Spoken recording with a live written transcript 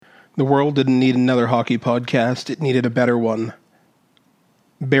The world didn't need another hockey podcast. It needed a better one.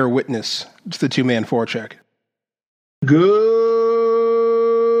 Bear witness to the two-man forecheck. Good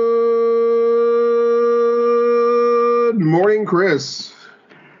morning, Chris.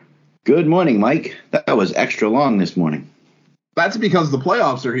 Good morning, Mike. That was extra long this morning. That's because the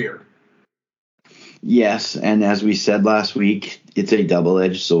playoffs are here. Yes, and as we said last week, it's a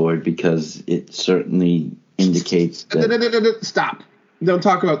double-edged sword because it certainly indicates that... Stop. Don't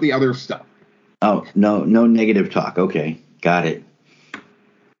talk about the other stuff. Oh, no negative talk. Okay, got it.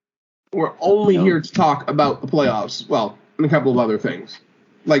 We're only here to talk about the playoffs. Well, and a couple of other things.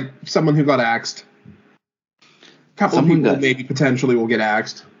 Like someone who got axed. A couple of people maybe potentially will get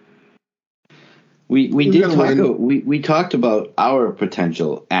axed. We talked about our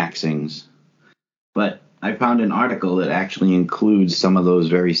potential axings, but I found an article that actually includes some of those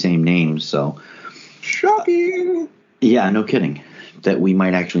very same names. So shocking. Yeah, no kidding. That we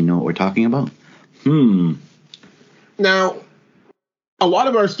might actually know what we're talking about. Now, a lot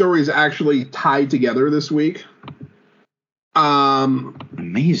of our stories actually tied together this week.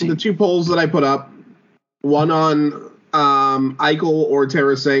 Amazing. The two polls that I put up, one on Eichel or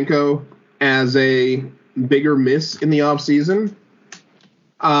Tarasenko as a bigger miss in the offseason.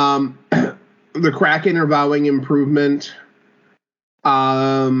 The Kraken are vowing improvement.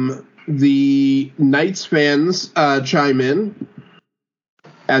 The Knights fans chime in.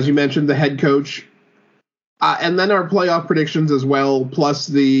 As you mentioned, the head coach. And then our playoff predictions as well, plus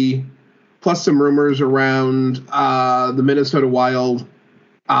some rumors around the Minnesota Wild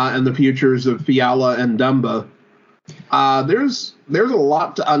and the futures of Fiala and Dumba. There's a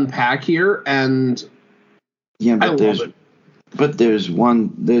lot to unpack here, and I love it. But there is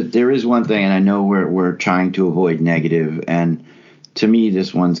one thing, and I know we're trying to avoid negative, and to me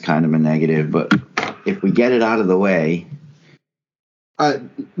this one's kind of a negative. But if we get it out of the way.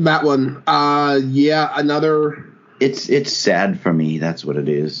 That one. Another. It's sad for me. That's what it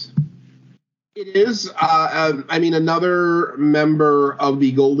is. It is. Another member of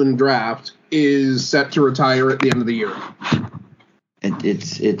the Golden Draft is set to retire at the end of the year.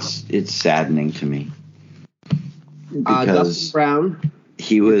 It's saddening to me because Dustin Brown.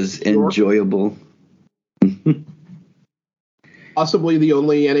 He was enjoyable. Possibly the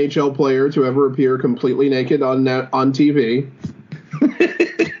only NHL player to ever appear completely naked on TV.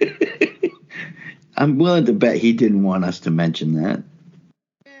 I'm willing to bet he didn't want us to mention that.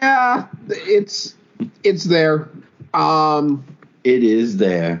 Yeah, it's there. It is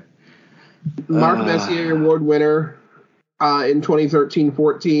there. Mark Messier Award winner in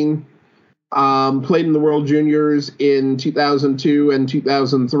 2013-14. Played in the World Juniors in 2002 and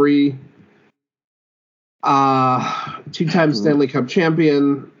 2003. Two-time Stanley Cup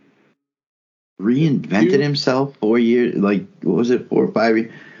champion. Reinvented himself 4 years, 4 or 5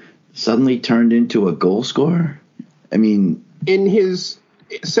 years. Suddenly turned into a goal scorer. I mean, in his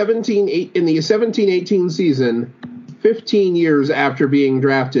 17-18 season, 15 years after being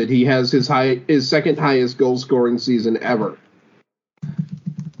drafted, he has his second highest goal scoring season ever.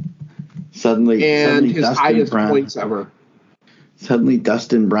 Suddenly his Dustin highest Brown, points ever. Suddenly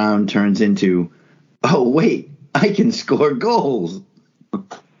Dustin Brown turns into, oh wait, I can score goals.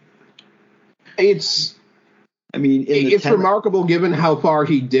 It's remarkable given how far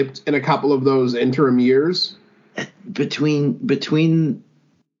he dipped in a couple of those interim years. Between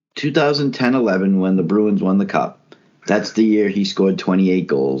 2010-11, when the Bruins won the Cup, that's the year he scored 28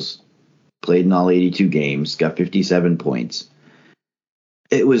 goals, played in all 82 games, got 57 points.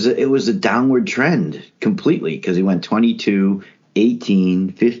 It was a downward trend completely because he went 22,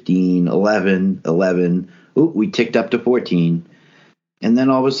 18, 15, 11. We ticked up to 14. And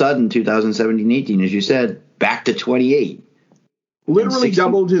then all of a sudden, 2017-18, as you said, back to 28. Literally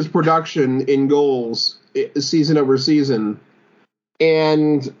doubled his production in goals season over season.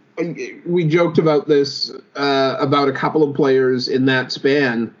 And we joked about this, about a couple of players in that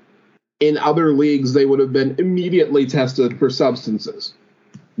span. In other leagues, they would have been immediately tested for substances.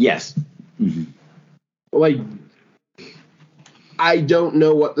 Yes. Mm-hmm. I don't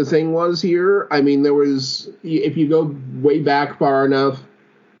know what the thing was here. I mean, there was, if you go way back far enough,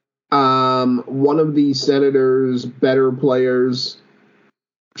 one of the Senators' better players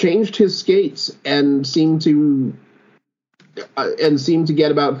changed his skates and seemed to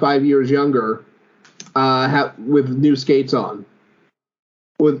get about 5 years younger with new skates on.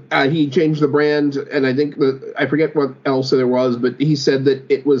 He changed the brand, and I think I forget what else there was, but he said that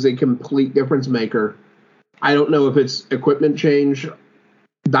it was a complete difference maker. I don't know if it's equipment change,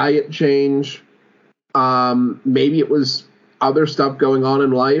 diet change. Maybe it was other stuff going on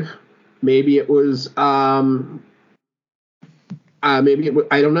in life. Maybe it was I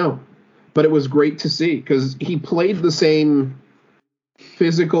don't know. but it was great to see because he played the same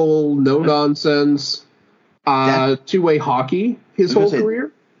physical, no-nonsense, two-way hockey his whole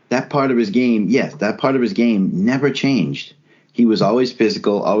career. That part of his game, yes, that part of his game never changed. He was always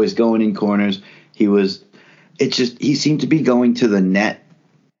physical, always going in corners. He seemed to be going to the net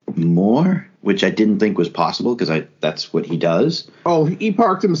more, which I didn't think was possible because that's what he does. Oh, he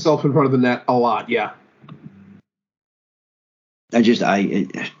parked himself in front of the net a lot, yeah. And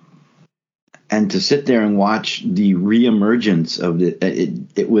to sit there and watch the reemergence of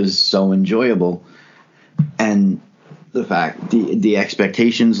it was so enjoyable. And the fact, the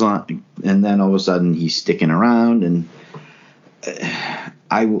expectations on, and then all of a sudden he's sticking around, and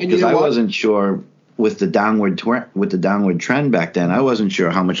I wasn't sure with the downward trend back then. I wasn't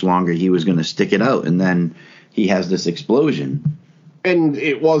sure how much longer he was going to stick it out, and then he has this explosion. And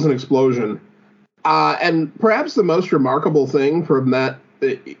it was an explosion. And perhaps the most remarkable thing from that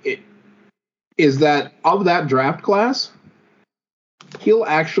is that of that draft class, he'll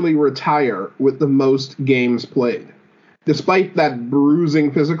actually retire with the most games played, despite that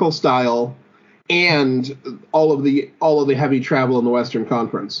bruising physical style and all of the heavy travel in the Western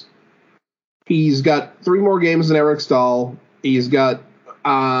Conference. He's got 3 more games than Eric Stahl. He's got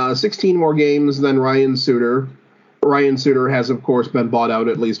 16 more games than Ryan Suter. Ryan Suter has, of course, been bought out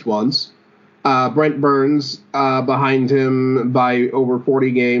at least once. Brent Burns behind him by over 40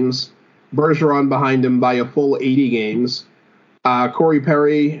 games. Bergeron behind him by a full 80 games. Corey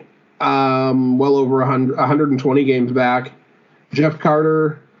Perry, well over 120 games back. Jeff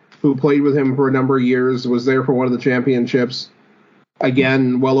Carter, who played with him for a number of years, was there for one of the championships.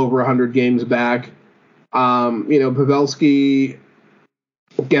 Again, well over 100 games back. Pavelski,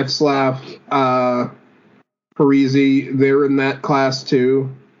 Getzlaf, Parise, they're in that class too.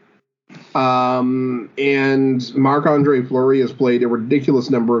 And Marc-Andre Fleury has played a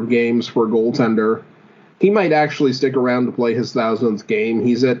ridiculous number of games for a goaltender. He might actually stick around to play his 1,000th game.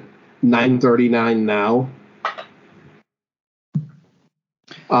 He's at 939 now.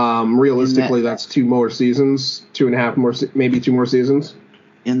 Realistically, that's 2 more seasons, 2.5 more, maybe 2 more seasons.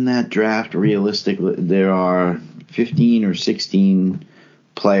 In that draft, realistically, there are 15 or 16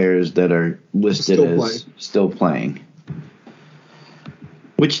 players that are listed as still playing.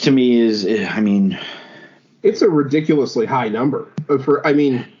 Which to me is, it's a ridiculously high number.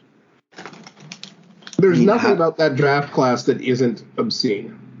 There's nothing about that draft class that isn't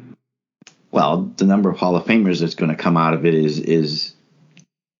obscene. Well, the number of Hall of Famers that's going to come out of it is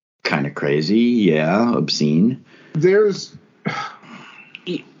kind of crazy. Yeah, obscene. There's,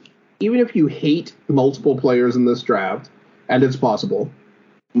 even if you hate multiple players in this draft, and it's possible.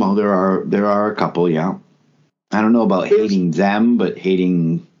 Well, there are a couple, yeah. I don't know about hating them, but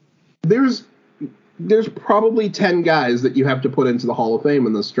hating... There's probably 10 guys that you have to put into the Hall of Fame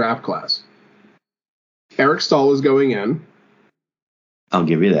in this draft class. Eric Stahl is going in. I'll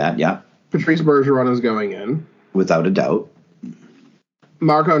give you that, yeah. Patrice Bergeron is going in. Without a doubt.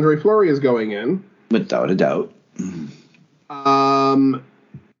 Marc-Andre Fleury is going in. Without a doubt. I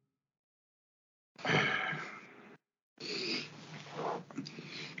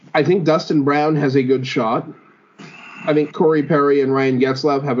think Dustin Brown has a good shot. I think Corey Perry and Ryan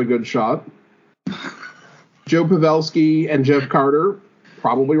Getzlaf have a good shot. Joe Pavelski and Jeff Carter,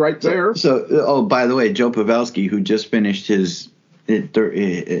 probably right there. So, by the way, Joe Pavelski, who just finished his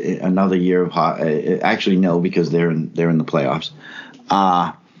another year of actually no, because they're in the playoffs.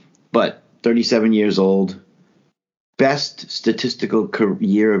 But 37 years old, best statistical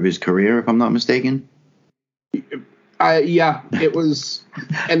year of his career, if I'm not mistaken. Yeah, it was.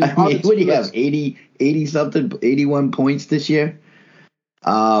 And what do you have? 80 something, 81 points this year.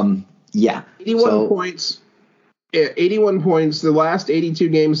 Yeah, 81 points. 81 points. The last 82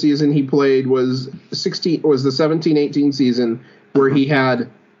 game season he played was the 17-18 season where he had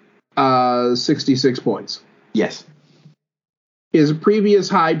 66 points. Yes. His previous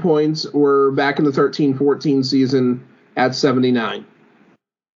high points were back in the 13-14 season at 79.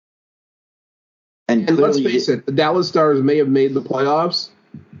 And let's face it, the Dallas Stars may have made the playoffs,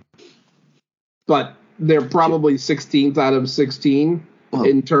 but they're probably 16th out of 16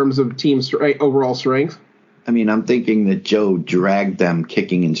 in terms of team overall strength. I mean, I'm thinking that Joe dragged them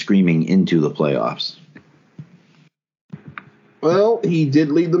kicking and screaming into the playoffs. Well, he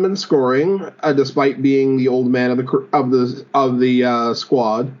did lead them in scoring, despite being the old man of the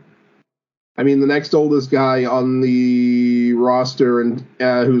squad. I mean, the next oldest guy on the roster and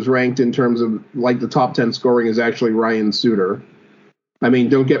who's ranked in terms of like the top 10 scoring is actually Ryan Suter. I mean,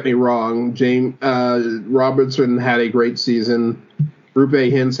 don't get me wrong. James Robertson had a great season.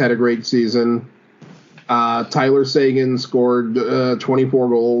 Roope Hintz had a great season. Tyler Seguin scored 24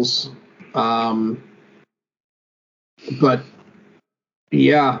 goals. But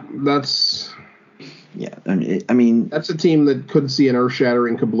yeah, that's I mean, that's a team that could see an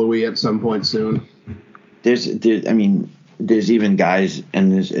earth-shattering kablooey at some point soon. there's even guys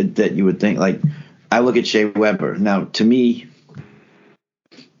and that you would think, like, I look at Shea Weber. Now, to me,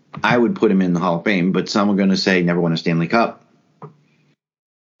 I would put him in the Hall of Fame, but some are going to say never won a Stanley Cup.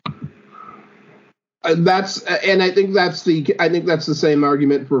 I think that's the same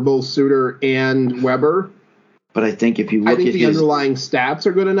argument for both Suter and Weber. But I think if you look at the underlying stats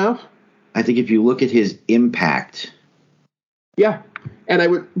are good enough. I think if you look at his impact. Yeah.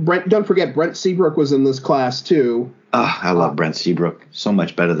 And don't forget, Brent Seabrook was in this class too. I love Brent Seabrook. So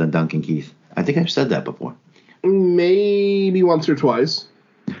much better than Duncan Keith. I think I've said that before. Maybe once or twice.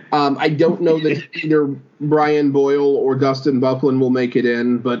 I don't know that either Brian Boyle or Dustin Byfuglien will make it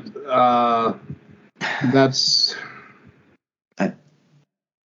in, but that's...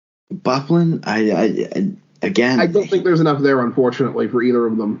 Byfuglien, I don't think there's enough there, unfortunately, for either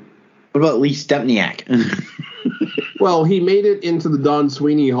of them. What about Lee Stempniak? Well, he made it into the Don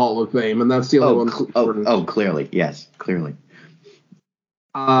Sweeney Hall of Fame, and that's the only one. Clearly, yes, clearly.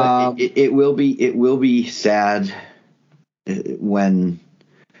 It will be sad when,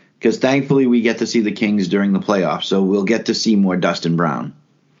 because thankfully we get to see the Kings during the playoffs, so we'll get to see more Dustin Brown.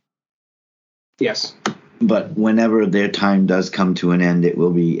 Yes. But whenever their time does come to an end, it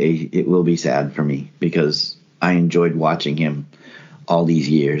will be sad for me, because I enjoyed watching him all these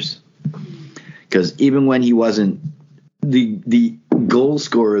years. Because even when he wasn't the goal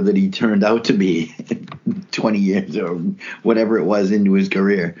scorer that he turned out to be 20 years or whatever it was into his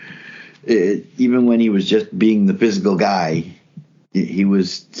career, even when he was just being the physical guy, he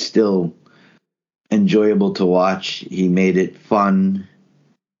was still enjoyable to watch. He made it fun.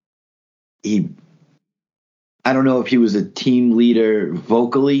 I don't know if he was a team leader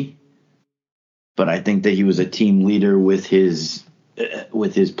vocally, but I think that he was a team leader with his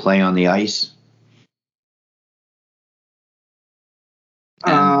play on the ice.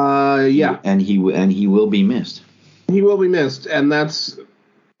 Yeah. And he will be missed. He will be missed, and that's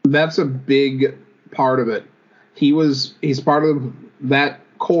a big part of it. He's part of that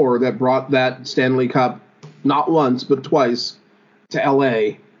core that brought that Stanley Cup not once but twice to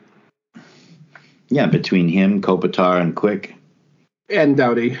LA. Yeah, between him, Kopitar, and Quick. And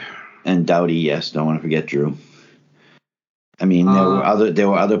Doughty. Yes, don't want to forget Drew. I mean, there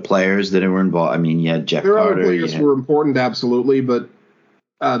were other players that were involved. I mean, you had Jeff Carter. There are other players who were important, absolutely, but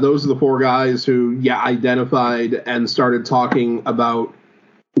those are the four guys who, identified and started talking about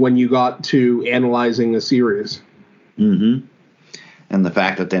when you got to analyzing a series. Mm-hmm. And the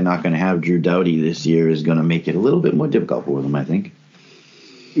fact that they're not going to have Drew Doughty this year is going to make it a little bit more difficult for them, I think.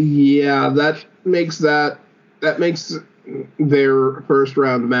 Yeah, that makes their first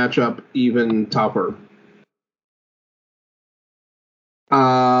round matchup even tougher.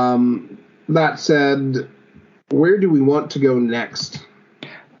 That said, where do we want to go next?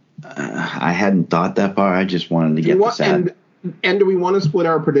 I hadn't thought that far. I just wanted to get this out. And do we want to split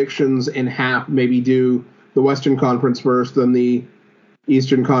our predictions in half? Maybe do the Western Conference first, then the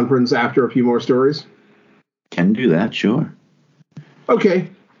Eastern Conference after a few more stories? Can do that, sure. Okay.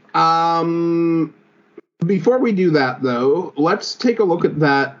 Before we do that, though, let's take a look at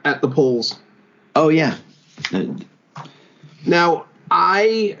the polls. Oh, yeah. Now,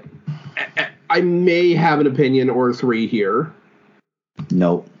 I may have an opinion or three here.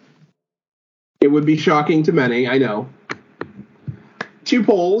 Nope. It would be shocking to many, I know. Two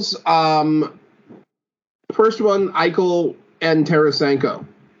polls. First one, Eichel and Tarasenko.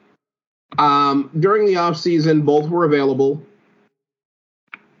 During the offseason, both were available.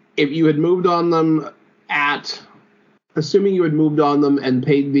 If you had moved on them assuming you had moved on them and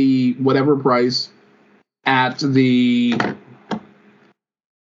paid the whatever price at the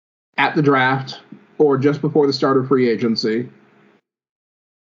draft or just before the start of free agency,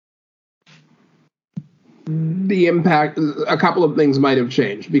 the impact, a couple of things might have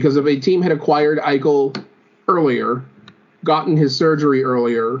changed. Because if a team had acquired Eichel earlier, gotten his surgery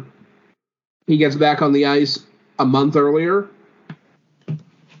earlier, he gets back on the ice a month earlier.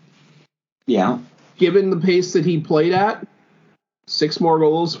 Yeah. Given the pace that he played at, 6 more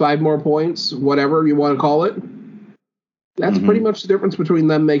goals, 5 more points, whatever you want to call it, that's pretty much the difference between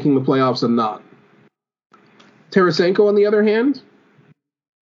them making the playoffs and not. Tarasenko, on the other hand,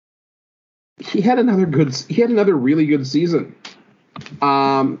 he had another really good season.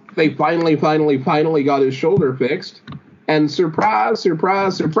 They finally got his shoulder fixed, and surprise,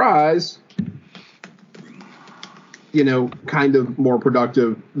 kind of more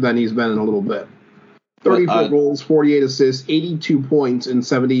productive than he's been in a little bit. 34 goals, 48 assists, 82 points in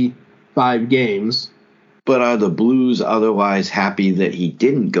 70 5 games. But are the Blues otherwise happy that he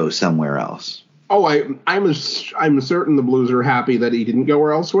didn't go somewhere else? Oh, I'm certain the Blues are happy that he didn't go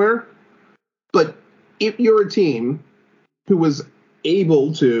elsewhere. But if you're a team who was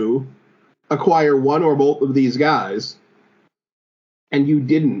able to acquire one or both of these guys, and you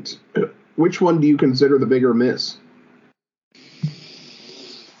didn't, which one do you consider the bigger miss?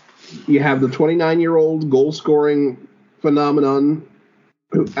 You have the 29-year-old goal-scoring phenomenon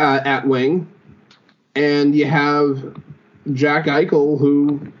at wing, and you have Jack Eichel,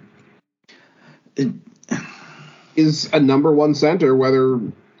 who is a number one center, whether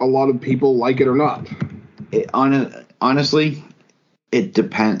a lot of people like it or not. Honestly, it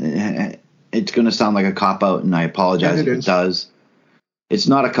depends. It's going to sound like a cop-out, and I apologize if it does. It's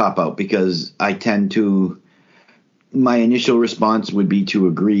not a cop-out because my initial response would be to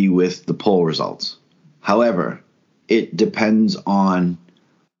agree with the poll results. However, it depends on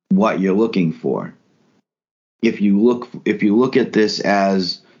what you're looking for. If you look at this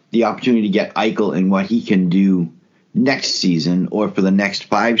as the opportunity to get Eichel and what he can do next season or for the next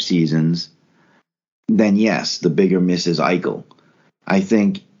 5 seasons, then yes, the bigger miss is Eichel. I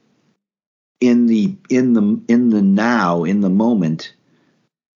think in the moment,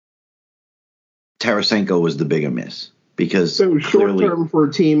 Tarasenko was the bigger miss because so short term for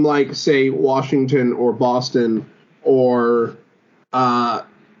a team like, say, Washington or Boston or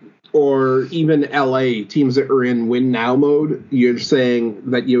even LA, teams that are in win now mode, you're saying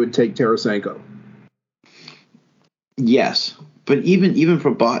that you would take Tarasenko. Yes, but even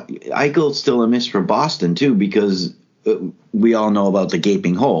for Eichel's still a miss for Boston too because we all know about the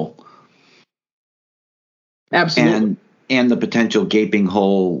gaping hole. Absolutely, and the potential gaping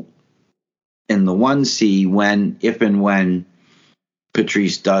hole in the 1C if and when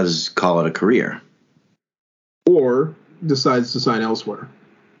Patrice does call it a career. Or decides to sign elsewhere.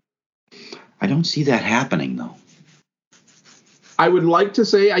 I don't see that happening, though. I would like to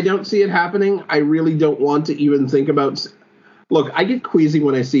say I don't see it happening. I really don't want to even think about... Look, I get queasy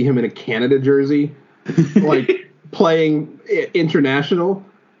when I see him in a Canada jersey, like playing international.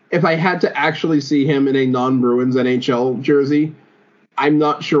 If I had to actually see him in a non-Bruins NHL jersey, I'm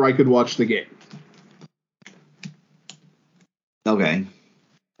not sure I could watch the game. Okay.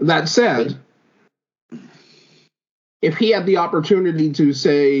 That said, if he had the opportunity to,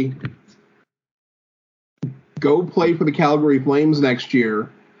 say, go play for the Calgary Flames next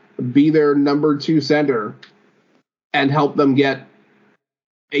year, be their number 2 center, and help them get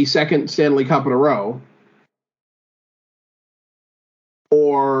a second Stanley Cup in a row,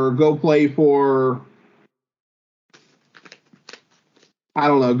 or go play for,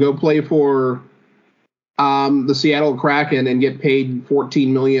 the Seattle Kraken and get paid $14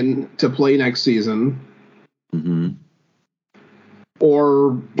 million to play next season. Mm-hmm.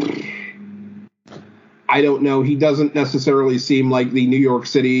 Or, I don't know, he doesn't necessarily seem like the New York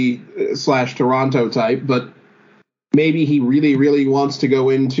City / Toronto type, but maybe he really, really wants to go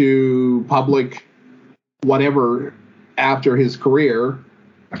into public whatever after his career.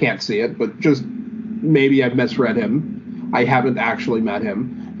 I can't see it, but just maybe I've misread him. I haven't actually met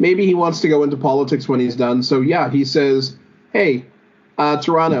him. Maybe he wants to go into politics when he's done. So, yeah, he says, hey,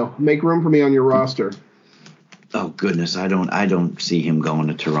 Toronto, make room for me on your roster. Oh, goodness, I don't see him going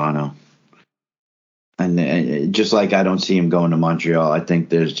to Toronto. And just like I don't see him going to Montreal, I think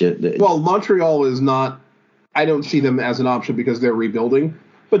there's just... Well, Montreal is not... I don't see them as an option because they're rebuilding.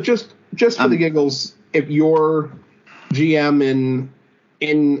 But just for the giggles, if you're GM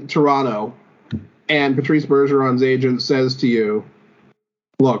in Toronto and Patrice Bergeron's agent says to you,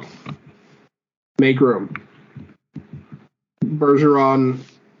 look, make room. Bergeron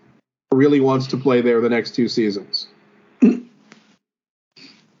really wants to play there the next 2 seasons.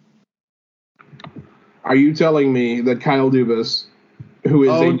 Are you telling me that Kyle Dubas, who is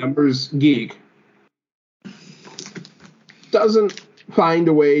a numbers geek, doesn't find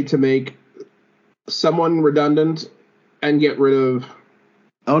a way to make someone redundant and get rid of...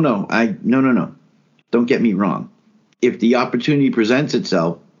 Oh, no. No. Don't get me wrong. If the opportunity presents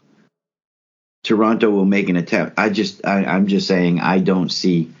itself, Toronto will make an attempt. I'm just saying I don't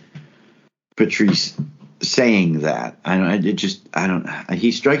see Patrice saying that.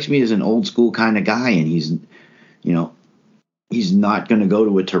 He strikes me as an old school kind of guy, and he's not going to go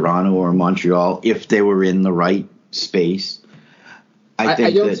to a Toronto or a Montreal if they were in the right space.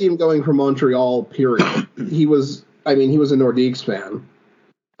 I don't see him going for Montreal, period. He was a Nordiques fan.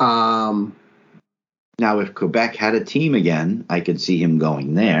 Now, if Quebec had a team again, I could see him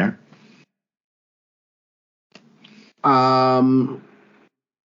going there. Okay,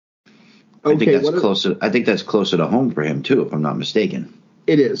 I think that's closer to home for him too, if I'm not mistaken.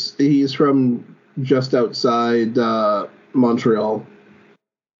 It is. He's from just outside Montreal.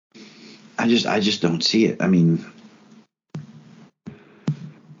 I just don't see it. I mean,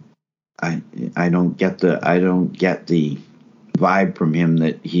 I don't get the vibe from him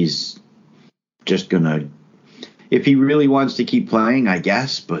that he's just gonna. If he really wants to keep playing, I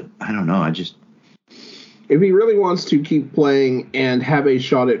guess, but I don't know. If he really wants to keep playing and have a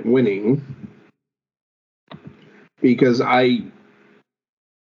shot at winning, because if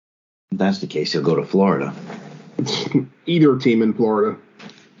that's the case, he'll go to Florida. Either team in Florida.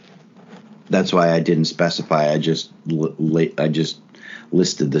 That's why I didn't specify. I just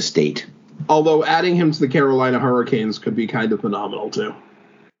listed the state. Although adding him to the Carolina Hurricanes could be kind of phenomenal too.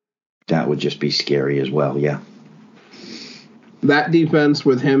 That would just be scary as well. Yeah. That defense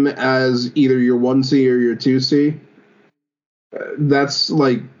with him as either your 1C or your 2C, that's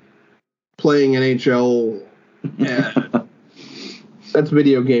like playing NHL. That's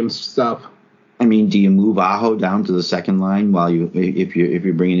video game stuff. I mean, do you move Aho down to the second line if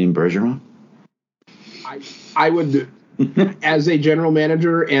you're bringing in Bergeron? I would, as a general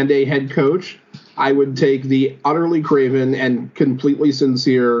manager and a head coach, I would take the utterly craven and completely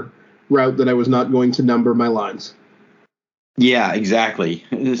sincere route that I was not going to number my lines. Yeah, exactly.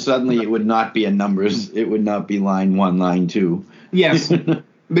 Suddenly it would not be a numbers. It would not be line 1, line 2. Yes.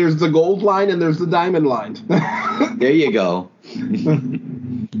 There's the gold line and there's the diamond line. There you go.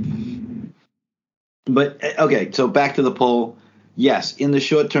 But, okay, so back to the poll. Yes, in the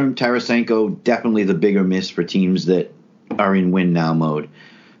short term, Tarasenko, definitely the bigger miss for teams that are in win now mode.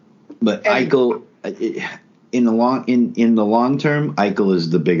 But Eichel, in the long term, Eichel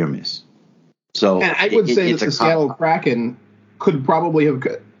is the bigger miss. So and I would say that the Seattle Kraken could probably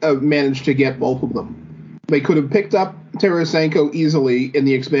have managed to get both of them. They could have picked up Tarasenko easily in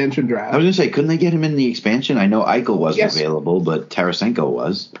the expansion draft. I was going to say, couldn't they get him in the expansion? I know Eichel wasn't available, but Tarasenko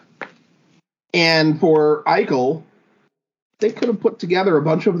was. And for Eichel, they could have put together a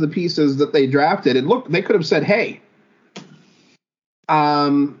bunch of the pieces that they drafted. And look, they could have said, hey,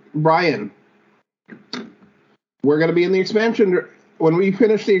 Brian, we're going to be in the expansion. When we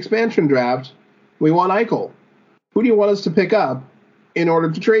finish the expansion draft, we want Eichel. Who do you want us to pick up in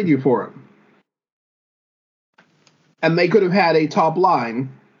order to trade you for him? And they could have had a top line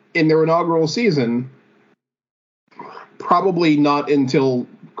in their inaugural season, probably not until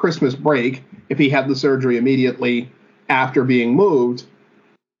Christmas break, if he had the surgery immediately after being moved.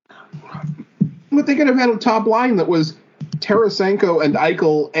 But they could have had a top line that was Tarasenko and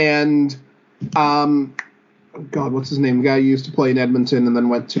Eichel and, God, what's his name? The guy who used to play in Edmonton and then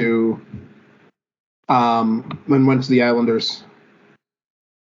went to the Islanders.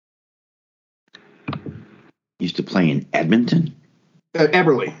 Used to play in Edmonton?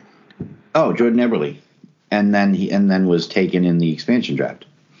 Eberle. Oh, Jordan Eberle. And then was taken in the expansion draft.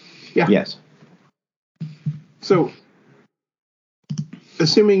 Yeah. Yes. So,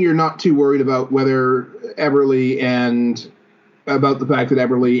 assuming you're not too worried about whether about the fact that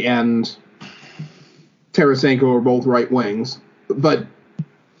Eberle and Tarasenko are both right wings, but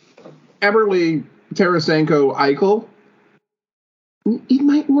Eberle, Tarasenko, Eichel, it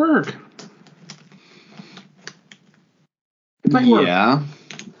might work. Yeah,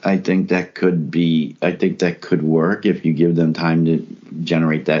 I think that could work if you give them time to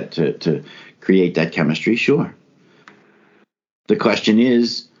generate that, to create that chemistry. Sure. The question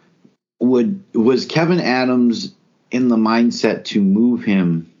is, was Kevin Adams in the mindset to move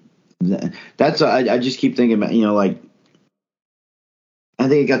him? I just keep thinking about, like, I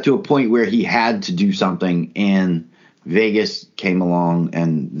think it got to a point where he had to do something, and Vegas came along,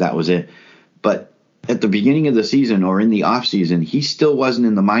 and that was it. But at the beginning of the season or in the off season, he still wasn't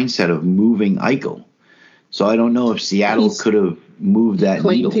in the mindset of moving Eichel. So I don't know if Seattle could have moved that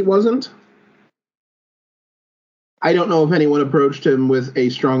needle. He wasn't. I don't know if anyone approached him with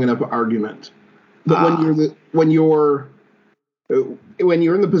a strong enough argument. But when you're in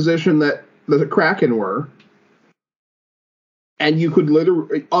the position that the Kraken were, and you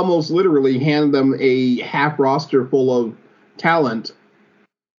could almost literally hand them a half roster full of talent,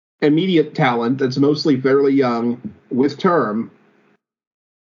 immediate talent that's mostly fairly young with term,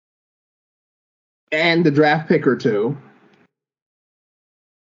 and a draft pick or two.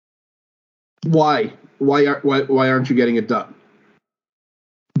 Why aren't you getting it done?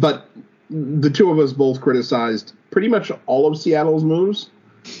 But the two of us both criticized pretty much all of Seattle's moves.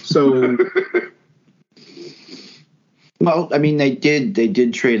 So, well, I mean, they did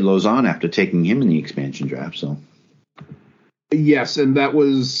trade Lauzon after taking him in the expansion draft. So, yes, and that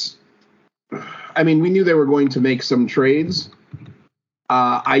was, I mean, we knew they were going to make some trades.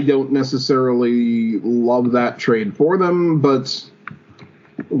 I don't necessarily love that trade for them, but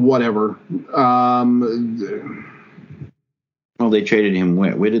whatever. Well, they traded him.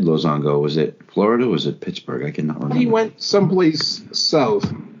 Where did Lozon go? Was it Florida? Or was it Pittsburgh? I cannot remember. He went someplace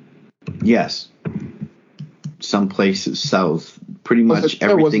south. Yes, someplace south. Pretty much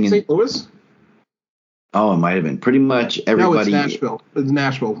everything. Was it St. Louis? Oh, it might have been. Pretty much everybody. No, it's Nashville. It's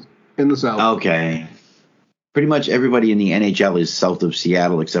Nashville in the south. Okay. Pretty much everybody in the NHL is south of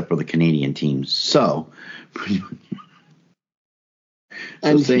Seattle except for the Canadian teams. So,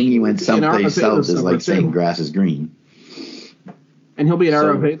 saying he went someplace south is like saying grass is green. And he'll be at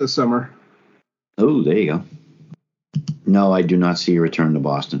RFA this summer. Oh, there you go. No, I do not see a return to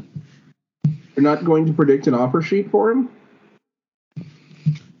Boston. You're not going to predict an offer sheet for him?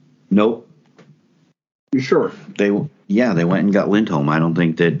 Nope. You sure? They went and got Lindholm. I don't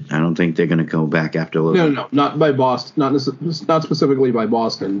think they're going to go back after Lozon. No, not by Boston. Not specifically by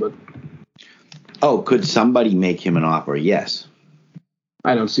Boston, but. Oh, could somebody make him an offer? Yes.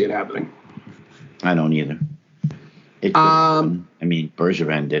 I don't see it happening. I don't either. It could happen. I mean,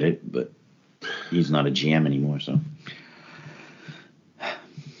 Bergevin did it, but he's not a GM anymore. So,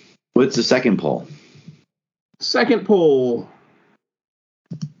 what's the second poll? Second poll.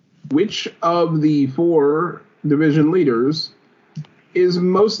 Which of the 4 division leaders is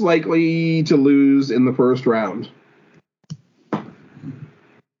most likely to lose in the first round?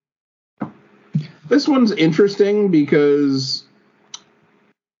 This one's interesting because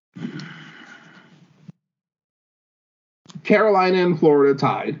Carolina and Florida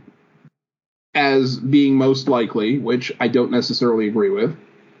tied as being most likely, which I don't necessarily agree with,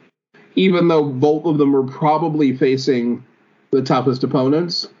 even though both of them are probably facing the toughest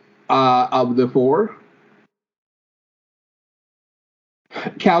opponents of the 4.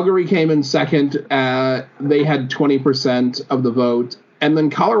 Calgary came in second. They had 20% of the vote. And then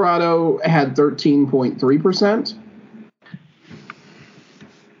Colorado had 13.3%.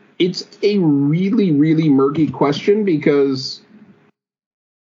 It's a really, really murky question because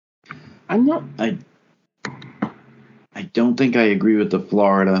I don't think I agree with the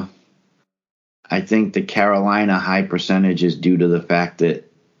Florida. I think the Carolina high percentage is due to the fact that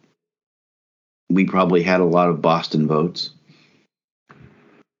we probably had a lot of Boston votes.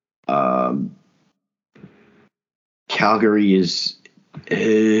 Calgary is.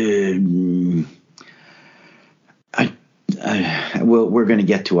 We're going to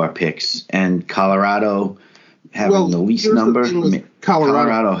get to our picks, and Colorado having the least number.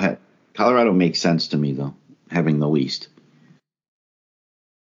 Colorado makes sense to me though, having the least.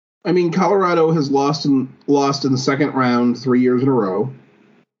 I mean, Colorado has lost in the second round 3 years in a row.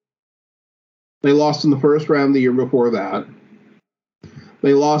 They lost in the first round the year before that.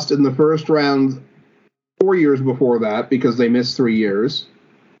 They lost in the first round 4 years before that because they missed 3 years.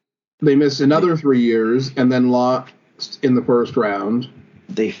 They missed another 3 years and then lost in the first round.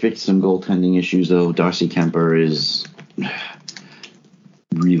 They fixed some goaltending issues, though. Darcy Kemper is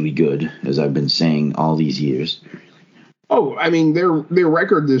really good, as I've been saying all these years. Oh, I mean, their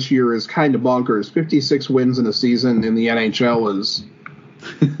record this year is kind of bonkers. 56 wins in a season in the NHL is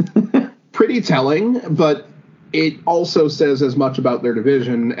pretty telling, but it also says as much about their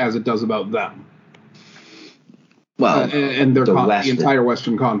division as it does about them. Well, and the entire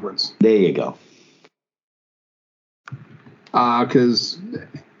Western Conference. There you go. Because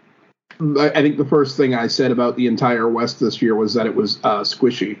I think the first thing I said about the entire West this year was that it was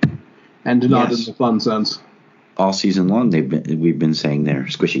squishy, and not in the fun sense. All season long, we've been saying they're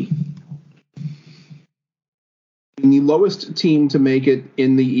squishy. And the lowest team to make it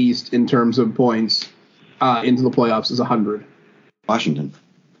in the East in terms of points into the playoffs is 100. Washington.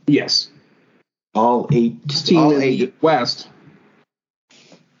 Yes. All 8 team in the West,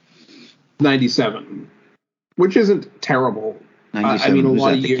 97, which isn't terrible. 97. I mean, a Who's lot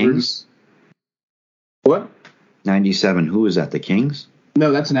that, of the years. Kings? What? 97. Who is that? The Kings?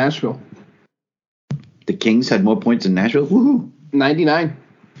 No, that's Nashville. The Kings had more points than Nashville? Woohoo! 99.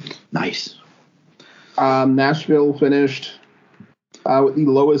 Nice. Nashville finished with the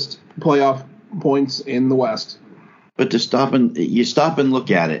lowest playoff points in the West. But you stop and look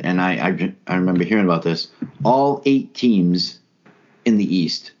at it, and I remember hearing about this. All 8 teams in the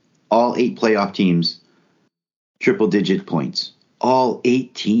East, all 8 playoff teams, triple-digit points. All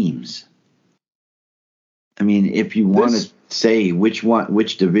 8 teams. I mean, if you want to say which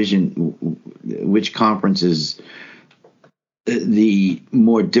division, which conference is the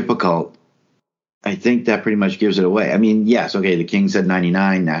more difficult, I think that pretty much gives it away. I mean, yes, okay, the Kings had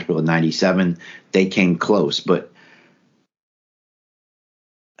 99, Nashville had 97. They came close, but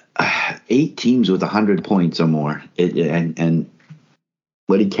 8 teams with 100 points or more. And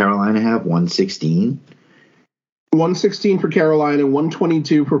what did Carolina have? 116? 116 for Carolina,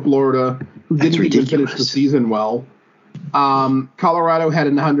 122 for Florida, who That's didn't even finish the ridiculous. season well. Colorado had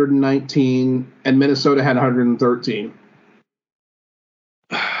 119, and Minnesota had 113.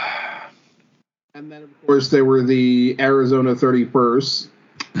 And then, of course, there were the Arizona 31st.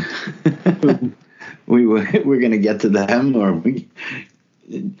 We're going to get to them, or we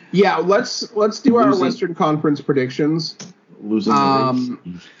Yeah, let's do our Losing. Western Conference predictions. losing the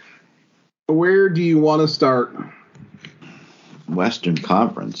race? Where do you want to start? Western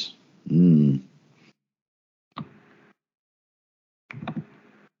Conference.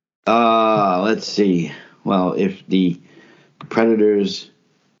 Let's see. Well, if the Predators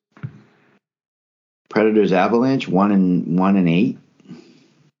Avalanche 1-8.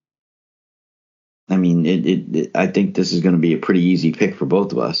 I mean, I think this is going to be a pretty easy pick for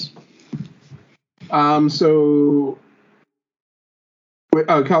both of us. So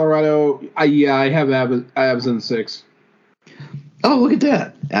Colorado, I have Avs in 6. Oh, look at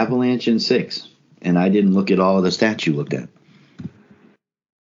that. Avalanche in 6. And I didn't look at all of the stats you looked at.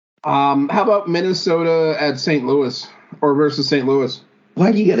 How about Minnesota at St. Louis or versus St. Louis?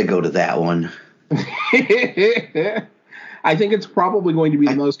 Why do you got to go to that one? I think it's probably going to be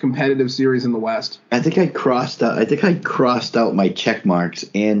the most competitive series in the West. I think I crossed out my check marks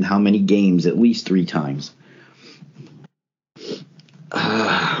and how many games at least 3 times.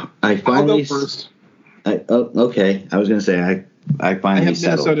 I finally. I'll go first. Okay. I was going to say I finally I have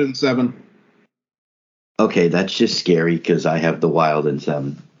settled. Minnesota in 7. Okay, that's just scary because I have the Wild in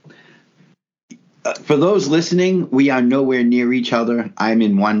 7. For those listening, we are nowhere near each other. I'm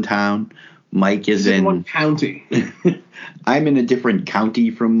in one town. Mike is in one county. I'm in a different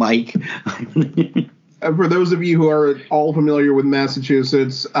county from Mike. For those of you who are all familiar with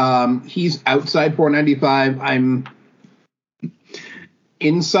Massachusetts, he's outside 495. I'm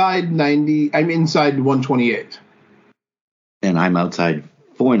inside 90. I'm inside 128. And I'm outside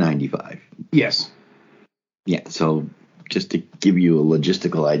 495. Yes. Yeah, so just to give you a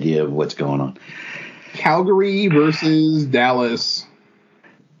logistical idea of what's going on. Calgary versus Dallas.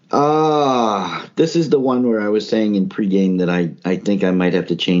 This is the one where I was saying in pregame that I think I might have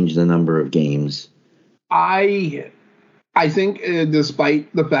to change the number of games. I think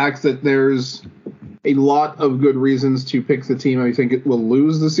despite the fact that there's a lot of good reasons to pick the team, I think it will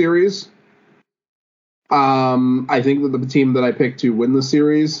lose the series. I think that the team that I picked to win the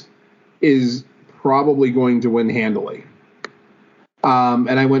series is probably going to win handily.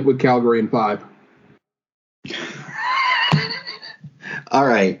 And I went with Calgary in 5. All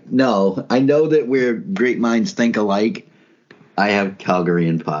right. No, I know that we're great minds think alike. I have Calgary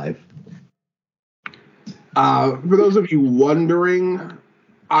in 5. For those of you wondering,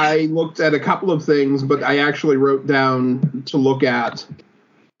 I looked at a couple of things, but I actually wrote down to look at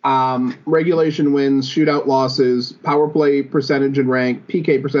regulation wins, shootout losses, power play percentage and rank,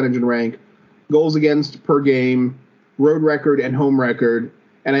 PK percentage and rank, goals against per game, road record, and home record.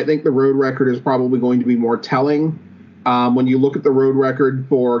 And I think the road record is probably going to be more telling. When you look at the road record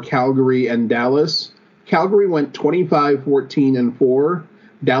for Calgary and Dallas, Calgary went 25-14-4.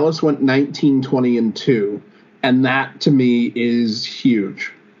 Dallas went 19-20-2. And that, to me, is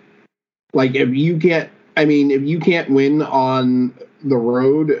huge. Like, if you can't win on the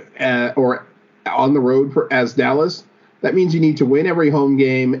road or on the road as Dallas, that means you need to win every home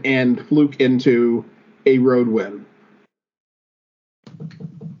game and fluke into a road win.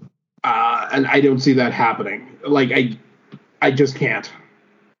 And I don't see that happening. Like, I just can't.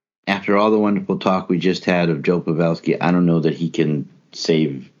 After all the wonderful talk we just had of Joe Pavelski, I don't know that he can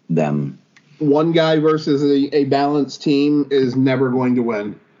save them. One guy versus a balanced team is never going to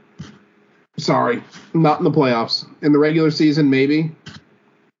win. Sorry. Not in the playoffs. In the regular season, maybe.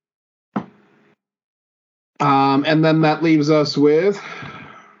 And then that leaves us with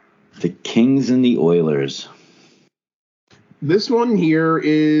The Kings and the Oilers. this one here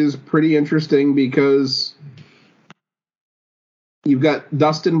is pretty interesting because you've got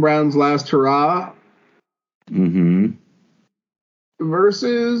Dustin Brown's last hurrah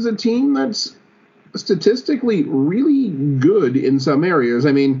versus a team that's statistically really good in some areas.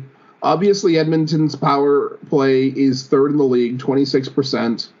 I mean, obviously Edmonton's power play is 3rd in the league,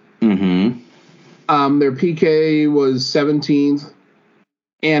 26%. Their PK was 17th,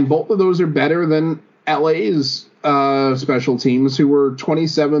 and both of those are better than LA's special teams, who were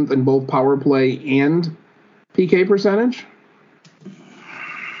 27th in both power play and PK percentage.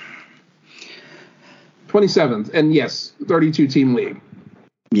 27th, and yes, 32-team league.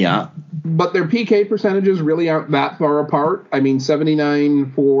 Yeah. But their PK percentages really aren't that far apart. I mean,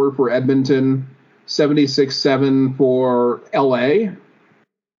 79.4 for Edmonton, 76.7 for LA.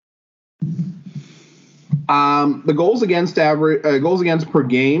 The goals against per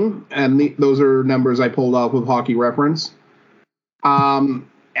game, and those are numbers I pulled off with Hockey Reference.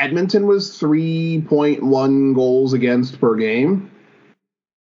 Edmonton was 3.1 goals against per game.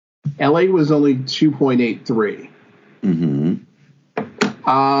 LA was only 2.83. Mm-hmm.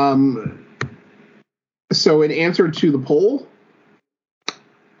 So in answer to the poll,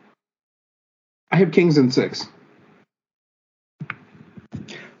 I have Kings in 6.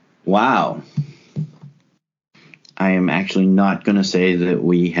 Wow. I am actually not going to say that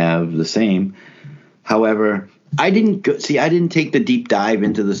we have the same. However, I didn't take the deep dive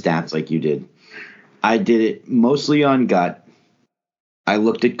into the stats like you did. I did it mostly on gut. I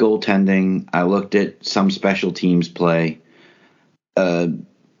looked at goaltending. I looked at some special teams play.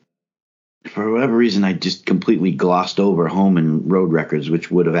 For whatever reason, I just completely glossed over home and road records,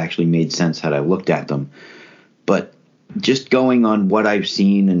 which would have actually made sense had I looked at them. But just going on what I've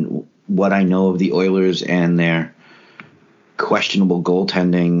seen and what I know of the Oilers and their questionable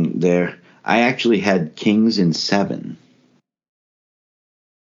goaltending there, I actually had Kings in 7.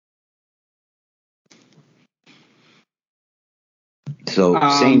 So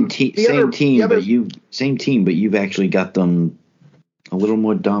same team, but you've actually got them a little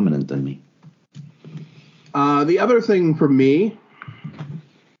more dominant than me. The other thing for me,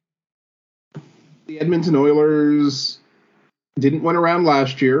 the Edmonton Oilers didn't win a round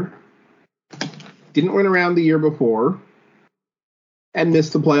last year, didn't win a round the year before, and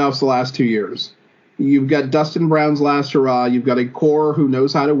missed the playoffs the last 2 years. You've got Dustin Brown's last hurrah, you've got a core who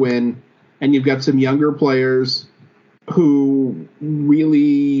knows how to win, and you've got some younger players who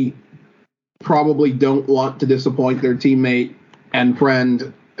really probably don't want to disappoint their teammate and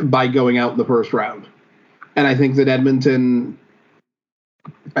friend by going out in the first round. And I think that Edmonton's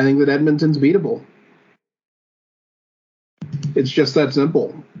beatable. It's just that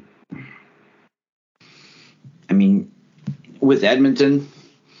simple. I mean, with Edmonton,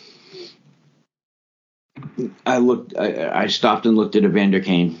 I stopped and looked at Evander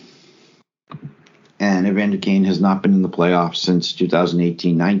Kane. And Evander Kane has not been in the playoffs since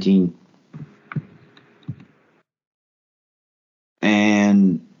 2018-19.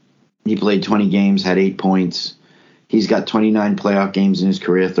 And he played 20 games, had 8 points. He's got 29 playoff games in his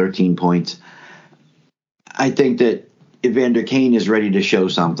career, 13 points. I think that Evander Kane is ready to show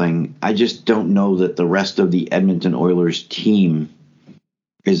something. I just don't know that the rest of the Edmonton Oilers team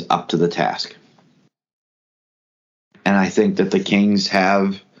is up to the task. And I think that the Kings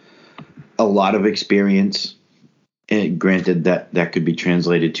have a lot of experience. And granted, that could be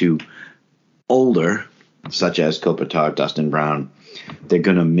translated to older, such as Kopitar, Dustin Brown. They're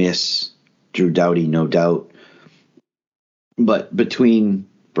going to miss Drew Doughty, no doubt. But between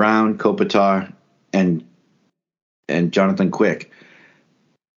Brown, Kopitar, and Jonathan Quick,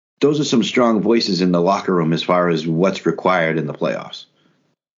 those are some strong voices in the locker room as far as what's required in the playoffs.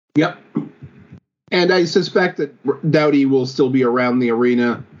 Yep. And I suspect that Doughty will still be around the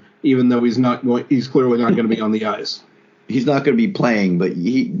arena, even though he's clearly not going to be on the ice. He's not going to be playing, but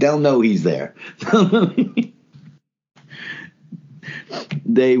they'll know he's there.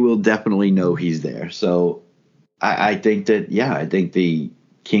 They will definitely know he's there. So I think that, I think the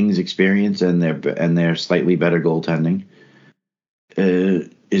Kings' experience and their slightly better goaltending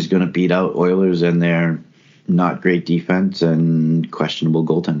is going to beat out Oilers and their not great defense and questionable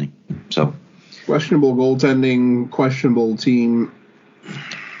goaltending. So questionable goaltending, questionable team.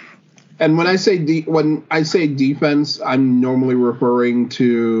 And when I say defense, I'm normally referring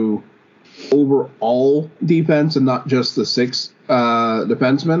to overall defense and not just the 6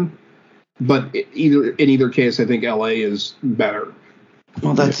 defensemen. But in either case, I think LA is better.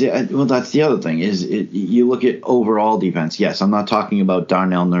 Well, that's the other thing is you look at overall defense. Yes, I'm not talking about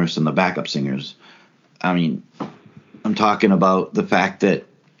Darnell Nurse and the backup singers. I mean, I'm talking about the fact that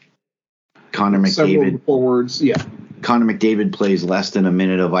Connor McDavid forwards, yeah. Connor McDavid plays less than a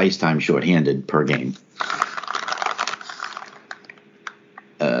minute of ice time shorthanded per game.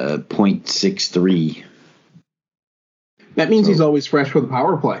 0.63. That means he's always fresh for the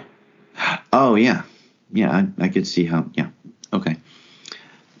power play. Oh, yeah. Yeah, I could see how. Yeah. Okay.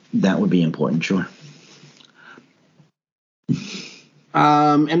 That would be important, sure.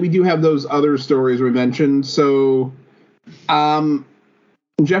 And we do have those other stories we mentioned. So,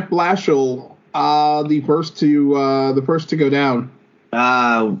 Jeff Blashill, the first to go down.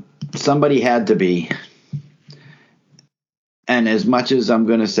 Somebody had to be. And as much as I'm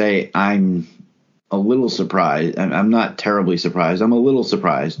going to say I'm a little surprised, I'm not terribly surprised. I'm a little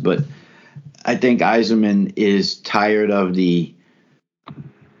surprised, but I think Yzerman is tired of the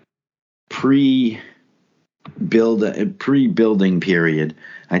pre-Connor pre-building period.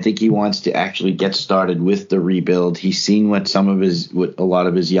 I think he wants to actually get started with the rebuild. He's seen what a lot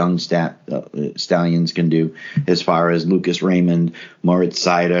of his young stallions can do, as far as Lucas Raymond, Moritz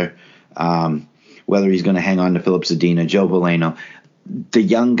Seider, whether he's going to hang on to Philip Zadina, Joe Veleno. The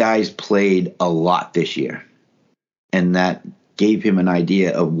young guys played a lot this year, and that gave him an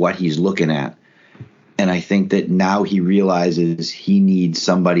idea of what he's looking at. And I think that now he realizes he needs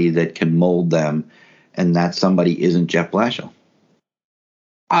somebody that can mold them, and that somebody isn't Jeff Blashill.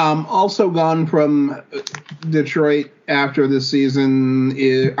 Also gone from Detroit after this season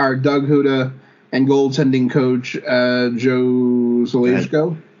are Doug Huda and goaltending coach Joe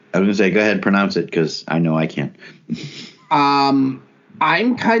Zaleshko. I was going to say, go ahead, pronounce it, because I know I can't. I'm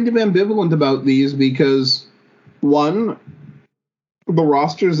kind of ambivalent about these because, one, the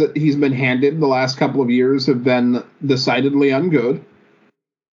rosters that he's been handed the last couple of years have been decidedly ungood.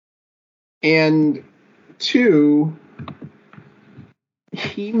 And two,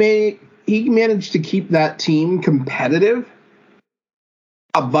 he managed to keep that team competitive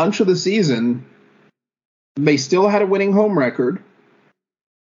a bunch of the season. They still had a winning home record.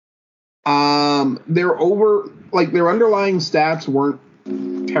 Their underlying stats weren't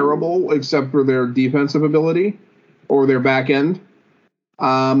terrible except for their defensive ability or their back end.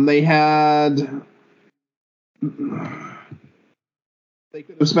 They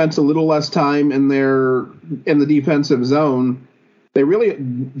could have spent a little less time in the defensive zone. They really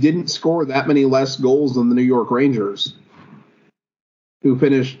didn't score that many less goals than the New York Rangers, who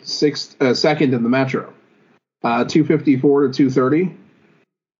finished second in the Metro, 254 to 230.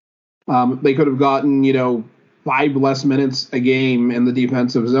 They could have gotten 5 less minutes a game in the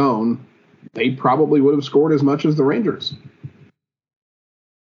defensive zone. They probably would have scored as much as the Rangers.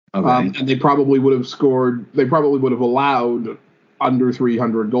 Okay. And they probably would have scored. They probably would have allowed under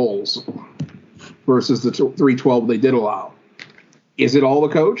 300 goals versus the 312 they did allow. Is it all the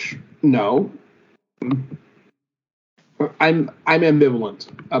coach? No. I'm ambivalent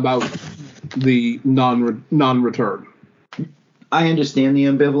about the non-return. I understand the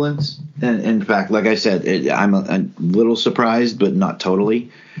ambivalence. And in fact, like I said, I'm a little surprised, but not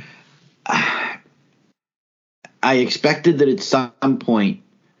totally. I expected that at some point,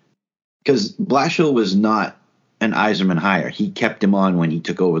 because Blashill was not an Yzerman hire. He kept him on when he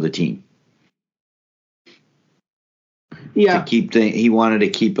took over the team. Yeah. He wanted to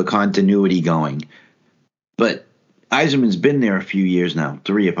keep a continuity going. But Yzerman's been there a few years now,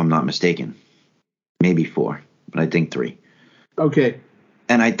 3 if I'm not mistaken. Maybe 4, but I think 3. Okay.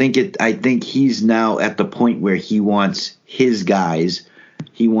 And I think he's now at the point where he wants his guys,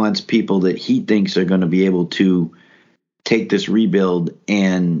 he wants people that he thinks are going to be able to take this rebuild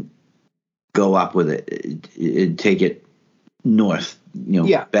and go up with it, take it north,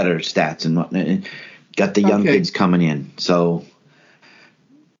 better stats and whatnot. Got the young kids coming in. So,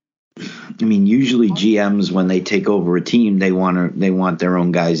 I mean, usually GMs, when they take over a team, they want their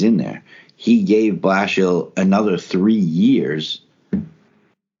own guys in there. He gave Blashill another 3 years.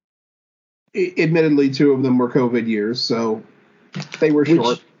 Admittedly, 2 of them were COVID years, so they were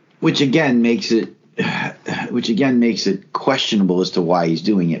short. Which again makes it questionable as to why he's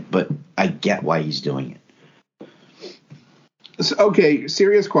doing it, but I get why he's doing it. Okay,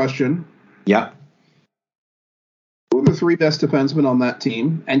 serious question. Yeah. Who are the 3 best defensemen on that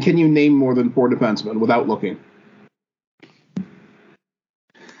team? And can you name more than 4 defensemen without looking?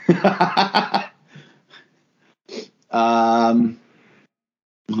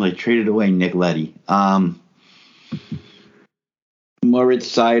 Well, I traded away Nick Leddy.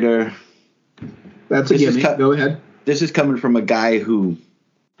 Moritz Seider. That's a gimme. Go ahead. This is coming from a guy who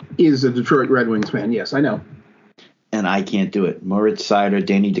is a Detroit Red Wings fan. Yes, I know. And I can't do it. Moritz Seider,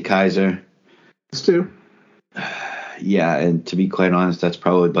 Danny DeKeyser. Those 2. Yeah, and to be quite honest, that's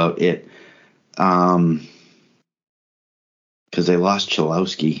probably about it. Because they lost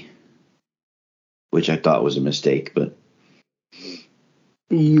Cholowski, which I thought was a mistake, but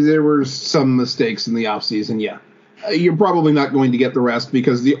there were some mistakes in the offseason, yeah. You're probably not going to get the rest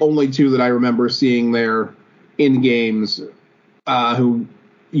because the only 2 that I remember seeing there in games who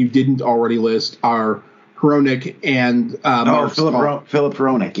you didn't already list are Hronek and Philip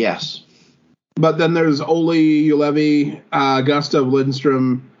Hronek, yes. But then there's Oli Ulevi, Gustav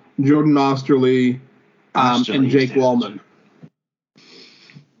Lindstrom, Jordan Osterley, and Jake Wallman.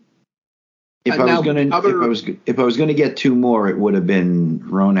 If I was gonna get 2 more, it would have been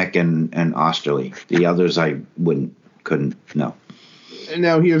Hronek and Osterley. The others I couldn't. No. And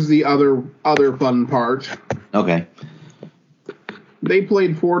now here's the other fun part. Okay. They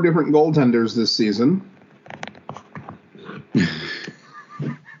played 4 different goaltenders this season.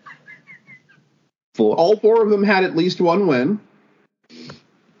 All four of them had at least one win.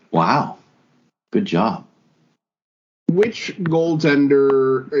 Wow. Good job. Which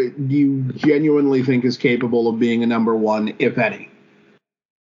goaltender do you genuinely think is capable of being a number one, if any?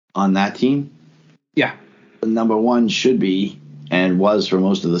 On that team? Yeah. The number one should be, and was for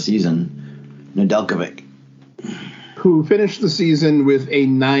most of the season, Nedeljkovic. Who finished the season with a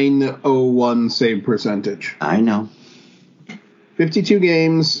 .901 save percentage. I know. 52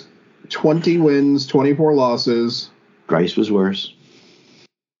 games, 20 wins, 24 losses. Greiss was worse.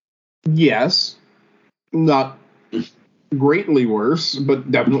 Yes. Not greatly worse,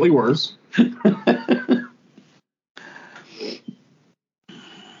 but definitely worse.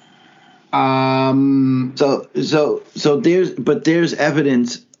 So there's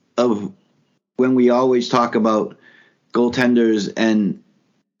evidence of when we always talk about goaltenders and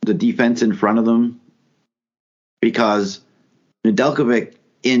the defense in front of them, because Nedeljkovic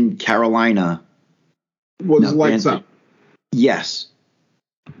in Carolina was lights up. Yes.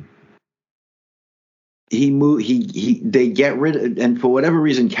 He moved. They get rid of, and for whatever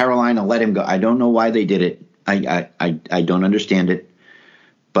reason, Carolina let him go. I don't know why they did it. I don't understand it.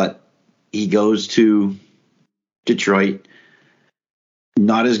 But he goes to Detroit,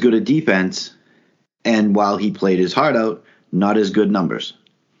 not as good a defense, and while he played his heart out, not as good numbers.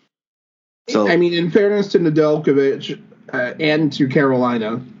 So I mean, in fairness to Nedeljkovic and to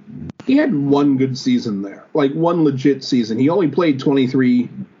Carolina, he had one good season there, like one legit season. He only played 23.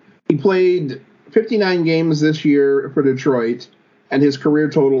 He played 59 games this year for Detroit, and his career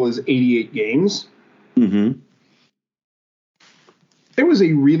total is 88 games. Mm-hmm. It was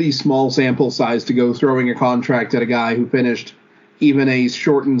a really small sample size to go throwing a contract at a guy who finished even a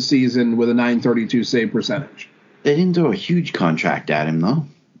shortened season with a .932 save percentage. They didn't throw a huge contract at him, though.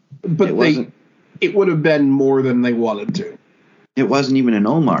 But it would have been more than they wanted to. It wasn't even an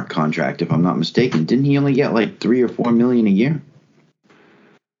Omar contract, if I'm not mistaken. Didn't he only get like $3 or $4 million a year?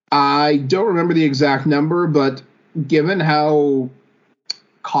 I don't remember the exact number, but given how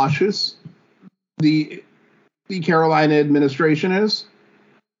cautious the Carolina administration is,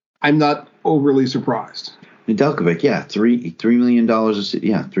 I'm not overly surprised. Nedeljkovic, yeah, $3 million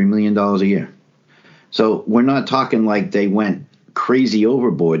 $3 million a year. So we're not talking like they went crazy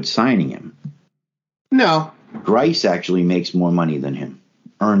overboard signing him. No. Greiss actually makes more money than him,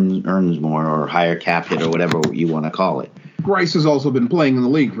 earns more, or higher cap hit, or whatever you want to call it. Greiss has also been playing in the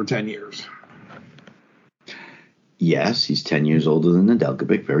league for 10 years. Yes, he's 10 years older than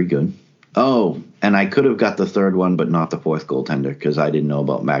Nedeljkovic. Very good. Oh, and I could have got the third one, but not the fourth goaltender, because I didn't know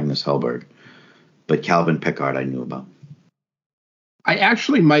about Magnus Hellberg. But Calvin Pickard I knew about. I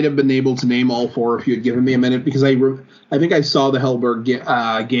actually might have been able to name all four if you had given me a minute, because I think I saw the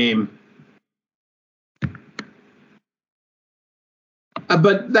Hellberg game.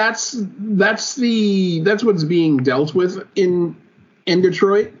 But that's what's being dealt with in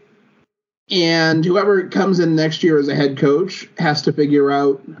Detroit, and whoever comes in next year as a head coach has to figure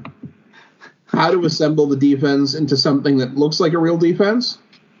out how to assemble the defense into something that looks like a real defense.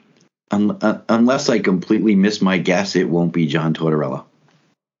 Unless I completely miss my guess, it won't be John Tortorella.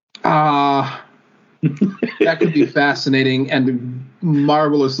 That could be fascinating and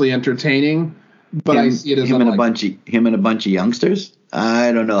marvelously entertaining, but I see it as him and a bunch of youngsters.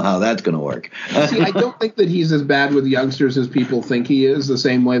 I don't know how that's going to work. See, I don't think that he's as bad with youngsters as people think he is, the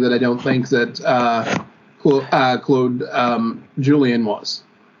same way that I don't think that Claude Julien was.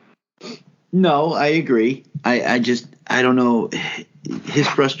 No, I agree. I don't know. His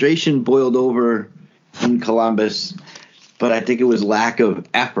frustration boiled over in Columbus, but I think it was lack of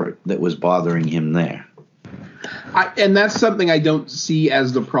effort that was bothering him there. And that's something I don't see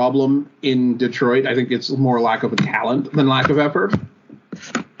as the problem in Detroit. I think it's more lack of talent than lack of effort.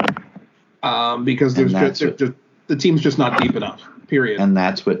 Because the team's just not deep enough. Period. And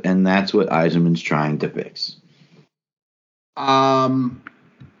that's what Yzerman's trying to fix.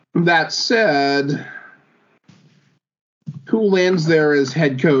 That said, who lands there as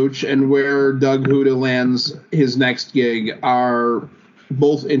head coach and where Doug Huda lands his next gig are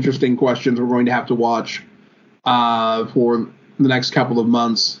both interesting questions we're going to have to watch for the next couple of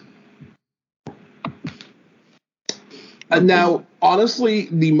months. Now, honestly,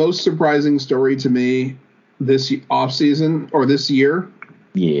 the most surprising story to me this offseason or this year,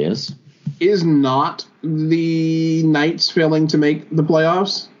 yes, is not the Knights failing to make the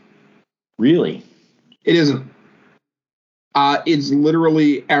playoffs. Really? It isn't. It's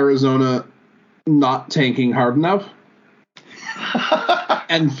literally Arizona not tanking hard enough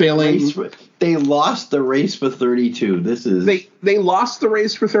and failing. They lost the race for 32. They lost the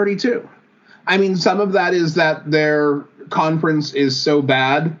race for 32. I mean, some of that is that their conference is so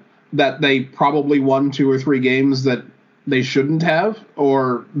bad that they probably won 2 or 3 games that they shouldn't have,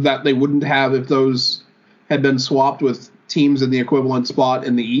 or that they wouldn't have if those had been swapped with teams in the equivalent spot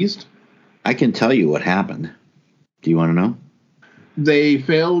in the East? I can tell you what happened. Do you want to know? They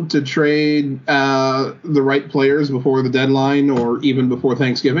failed to trade the right players before the deadline or even before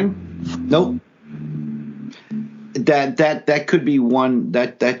Thanksgiving? Nope. That could be one.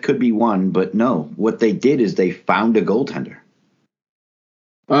 That could be one, but no. What they did is they found a goaltender.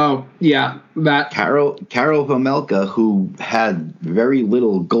 Oh, yeah, that Karel Vejmelka, who had very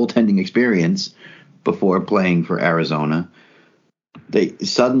little goaltending experience before playing for Arizona, they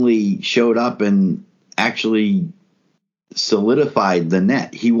suddenly showed up and actually solidified the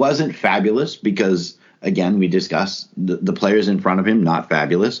net. He wasn't fabulous because, again, we discussed the players in front of him, not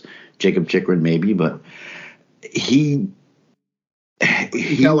fabulous. Jacob Chychrun maybe, but he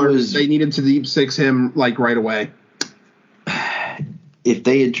Keller, they needed to deep six him like right away. If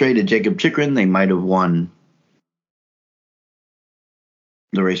they had traded Jacob Chychrun, they might have won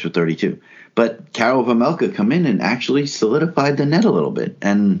the race for 32. But Karel Vejmelka come in and actually solidified the net a little bit.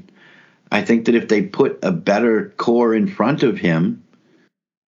 And I think that if they put a better core in front of him,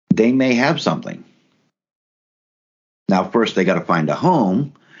 they may have something. Now, first they got to find a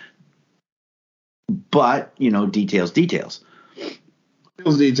home. But, details. Details.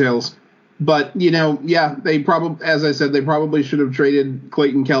 But, yeah, they probably, as I said, they probably should have traded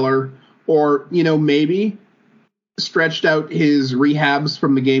Clayton Keller or, maybe stretched out his rehabs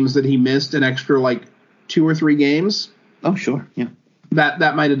from the games that he missed an extra, 2 or 3 games. Oh, sure, yeah.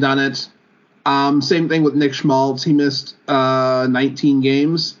 That might have done it. Same thing with Nick Schmaltz. He missed 19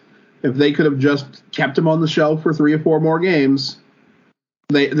 games. If they could have just kept him on the shelf for 3 or 4 more games,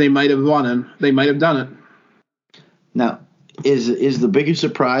 they might have won him. They might have done it. Now, is the bigger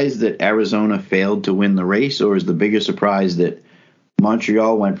surprise that Arizona failed to win the race, or is the bigger surprise that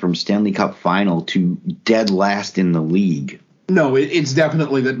Montreal went from Stanley Cup final to dead last in the league? No, it's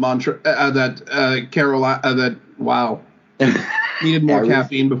definitely that wow. Needed more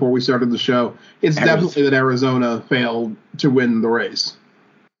caffeine before we started the show. It's definitely that Arizona failed to win the race.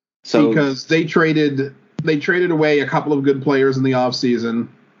 Because they traded away a couple of good players in the offseason.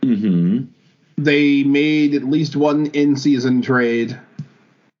 Mm-hmm. They made at least one in-season trade.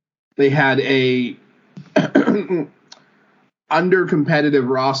 They had a under-competitive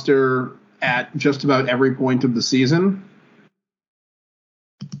roster at just about every point of the season.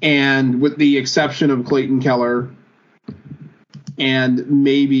 And with the exception of Clayton Keller and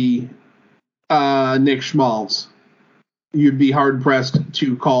maybe Nick Schmaltz, you'd be hard-pressed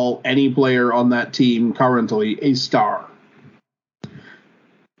to call any player on that team currently a star.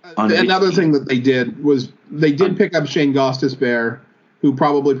 Another thing that they did was they did pick up Shane Gostisbehere, who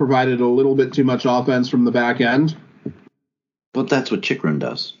probably provided a little bit too much offense from the back end. But that's what Chychrun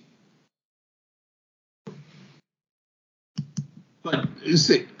does. But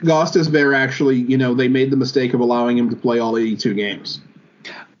Gostisbehere actually, they made the mistake of allowing him to play all 82 games.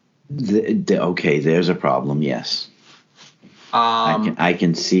 Okay, there's a problem, yes. I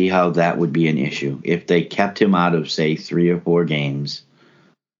can see how that would be an issue. If they kept him out of, say, 3 or 4 games,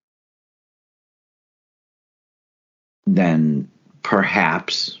 then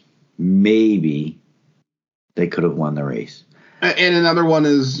perhaps, maybe, they could have won the race. And another one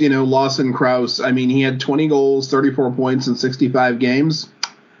is, Lawson Krause. I mean, he had 20 goals, 34 points in 65 games.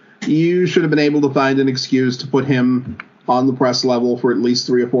 You should have been able to find an excuse to put him on the press level for at least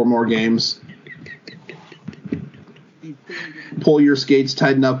 3 or 4 more games. Pull your skates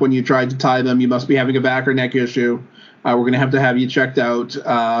tight enough when you tried to tie them. You must be having a back or neck issue. We're going to have you checked out.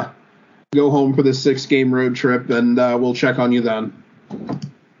 Go home for this 6-game road trip, and we'll check on you then.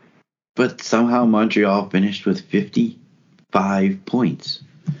 But somehow Montreal finished with 55 points.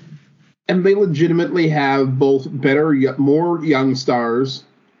 And they legitimately have both more young stars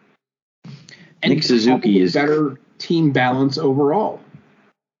and Nick Suzuki is better team balance overall.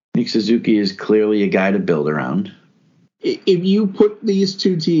 Nick Suzuki is clearly a guy to build around. If you put these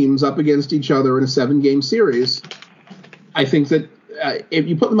two teams up against each other in a 7-game series, I think that if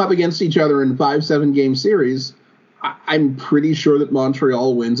you put them up against each other in 5-7 game series, I'm pretty sure that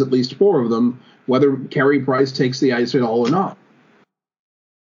Montreal wins at least 4 of them, whether Carey Price takes the ice at all or not.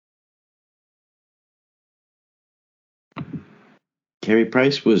 Carey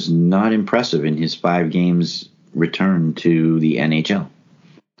Price was not impressive in his 5 games return to the NHL.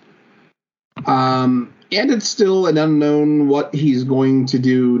 And it's still an unknown what he's going to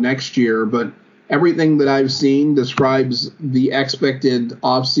do next year, but everything that I've seen describes the expected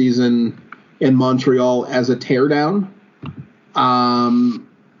offseason in Montreal as a teardown,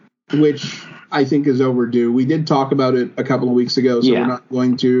 which I think, is overdue. We did talk about it a couple of weeks ago, so we're not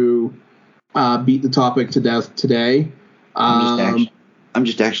going to beat the topic to death today. I'm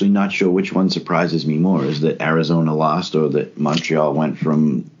just actually not sure which one surprises me more, is that Arizona lost or that Montreal went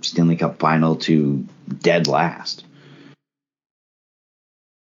from Stanley Cup final to dead last.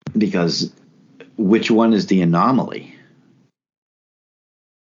 Because which one is the anomaly?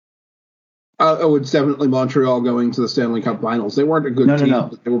 Oh, it's definitely Montreal going to the Stanley Cup finals. They weren't a good team. No.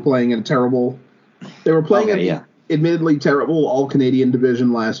 They were playing in a terrible... They were playing admittedly terrible All-Canadian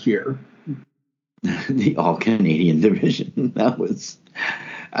division last year. The All-Canadian division. That was...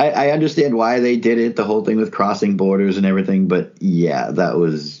 I understand why they did it, the whole thing with crossing borders and everything, but yeah, that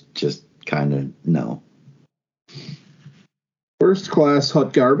was just kind of no. First-class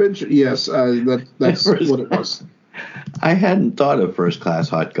hot garbage? Yes, that's what it was. I hadn't thought of first-class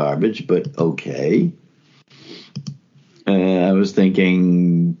hot garbage, but okay. I was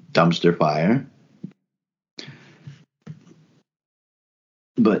thinking dumpster fire.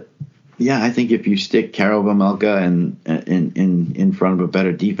 But yeah, I think if you stick Karel Vejmelka in front of a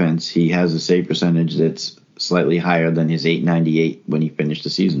better defense, he has a save percentage that's slightly higher than his .898 when he finished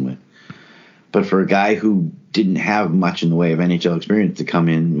the season with. But for a guy who didn't have much in the way of NHL experience to come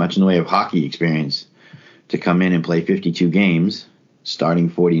in, much in the way of hockey experience, to come in and play 52 games, starting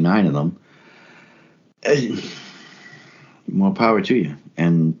 49 of them, more power to you.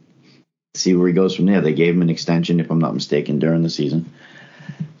 And see where he goes from there. They gave him an extension, if I'm not mistaken, during the season.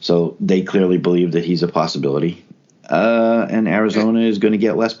 So they clearly believe that he's a possibility. And Arizona is going to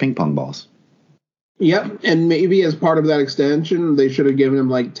get less ping pong balls. Yep, and maybe as part of that extension, they should have given him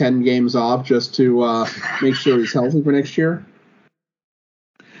like 10 games off just to make sure he's healthy for next year.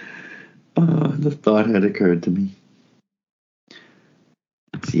 The thought had occurred to me.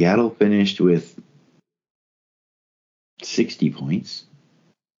 Seattle finished with 60 points.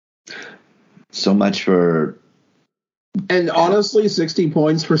 So much for... And honestly, 60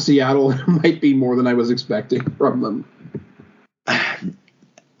 points for Seattle might be more than I was expecting from them.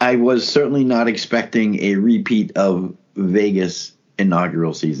 I was certainly not expecting a repeat of Vegas'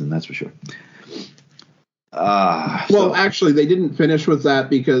 inaugural season, that's for sure. Actually, they didn't finish with that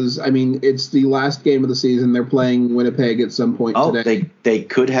because, I mean, it's the last game of the season. They're playing Winnipeg at some point today. They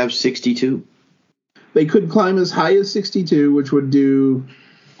could have 62. They could climb as high as 62, which would do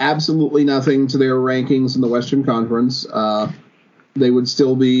absolutely nothing to their rankings in the Western Conference. They would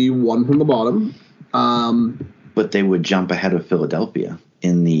still be one from the bottom. But they would jump ahead of Philadelphia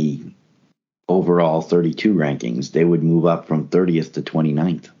in the overall 32 rankings. They would move up from 30th to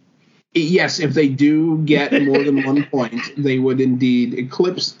 29th. Yes, if they do get more than 1 point, they would indeed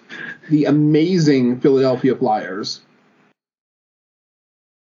eclipse the amazing Philadelphia Flyers.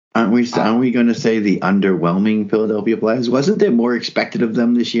 Aren't we going to say the underwhelming Philadelphia Flyers? Wasn't there more expected of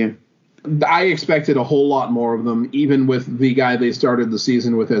them this year? I expected a whole lot more of them, even with the guy they started the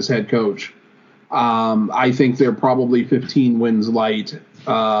season with as head coach. I think they're probably 15 wins light.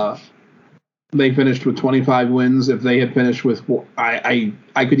 They finished with 25 wins. If they had finished with, I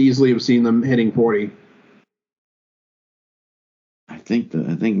could easily have seen them hitting 40. I think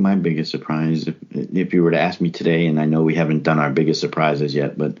my biggest surprise, if you were to ask me today, and I know we haven't done our biggest surprises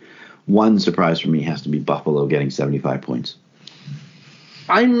yet, but one surprise for me has to be Buffalo getting 75 points.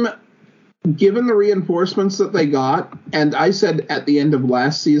 I'm given the reinforcements that they got, and I said at the end of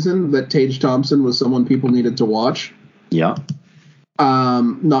last season that Tage Thompson was someone people needed to watch. Yeah.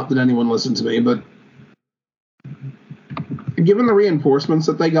 Not that anyone listened to me, but given the reinforcements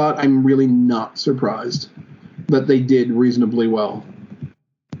that they got, I'm really not surprised that they did reasonably well.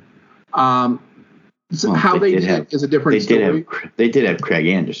 How they did it is a different story. They did have Craig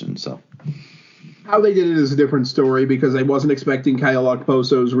Anderson, so. How they did it is a different story because I wasn't expecting Kyle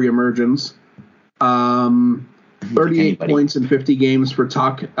Okposo's reemergence. 38 points in 50 games for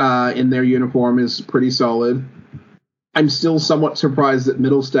Tuck in their uniform is pretty solid. I'm still somewhat surprised that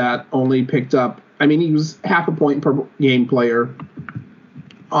Middlestat only picked up... I mean, he was half a point per game player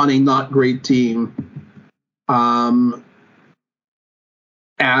on a not great team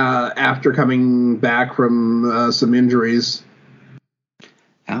after coming back from some injuries.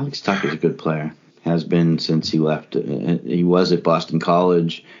 Alex Tuck is a good player. Has been since he left. He was at Boston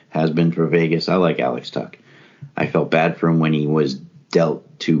College, has been for Vegas. I like Alex Tuck. I felt bad for him when he was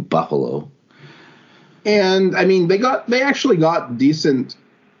dealt to Buffalo. And, I mean, they actually got decent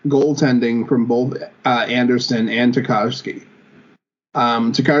goaltending from both Anderson and Tokarski.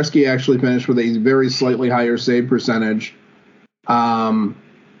 Tokarski actually finished with a very slightly higher save percentage. But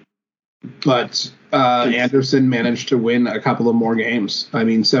Anderson managed to win a couple of more games. I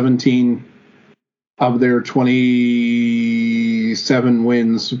mean, 17 of their 27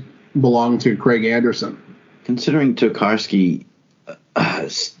 wins belong to Craig Anderson. Considering Tokarski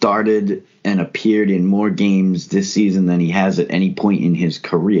started and appeared in more games this season than he has at any point in his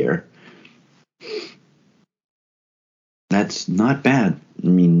career, that's not bad. I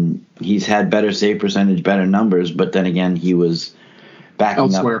mean, he's had better save percentage, better numbers, but then again, he was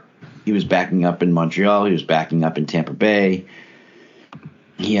backing elsewhere. up. He was backing up in Montreal. He was backing up in Tampa Bay.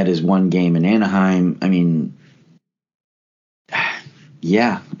 He had his one game in Anaheim. I mean,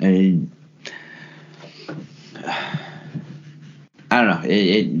 yeah. I don't know.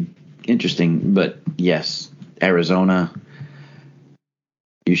 Interesting, but yes, Arizona.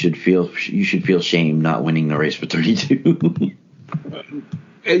 You should feel shame not winning the race for 32.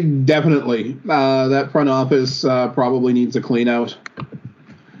 Definitely, that front office probably needs a clean out.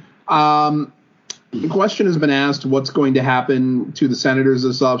 The question has been asked: what's going to happen to the Senators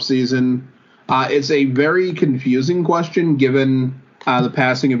this offseason? It's a very confusing question given the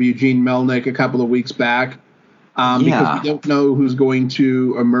passing of Eugene Melnyk a couple of weeks back. Because we don't know who's going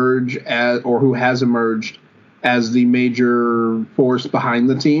to emerge or who has emerged as the major force behind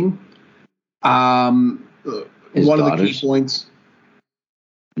the team. One of the key points.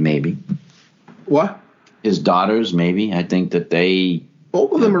 Maybe. What? His daughters, maybe. I think that they...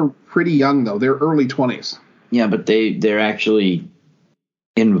 Both of them are pretty young, though. They're early 20s. Yeah, but they're actually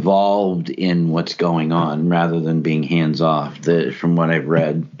involved in what's going on rather than being hands-off, from what I've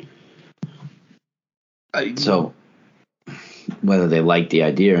read. So whether they like the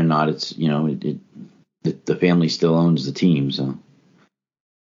idea or not, it's, the family still owns the team. So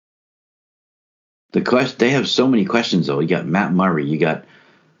they have so many questions, though. You got Matt Murray. You got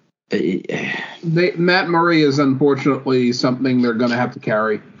Matt Murray is unfortunately something they're going to have to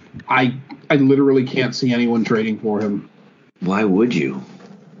carry. I literally can't see anyone trading for him. Why would you?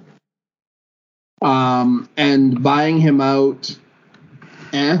 And buying him out,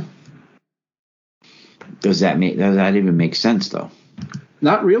 Does that even make sense, though?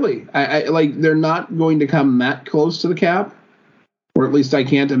 Not really. I they're not going to come that close to the cap, or at least I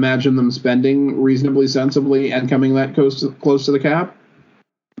can't imagine them spending reasonably sensibly and coming that close to the cap.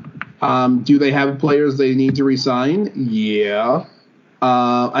 Do they have players they need to re-sign? Yeah.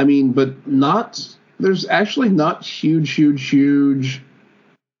 But not. There's actually not huge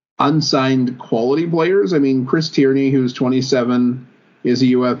unsigned quality players. I mean, Chris Tierney, who's 27, is a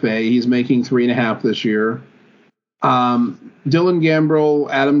UFA. He's making $3.5 this year. Dylan Gambrell,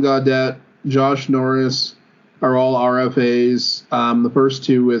 Adam Gaudette, Josh Norris are all RFAs. The first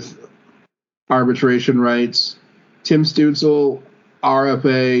two with arbitration rights. Tim Stützle,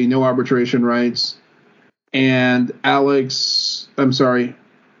 RFA, no arbitration rights. And Tim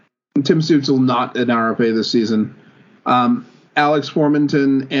Stützle, not an RFA this season. Alex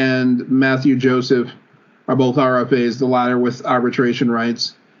Formenton and Matthew Joseph are both RFAs, the latter with arbitration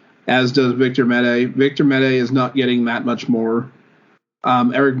rights, as does Victor Mete. Victor Mete is not getting that much more.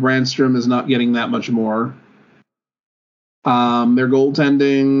 Eric Brandstrom is not getting that much more. Their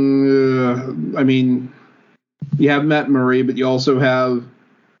goaltending, you have Matt Murray, but you also have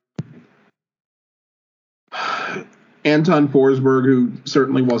Anton Forsberg, who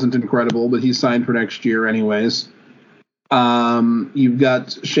certainly wasn't incredible, but he's signed for next year anyways. You've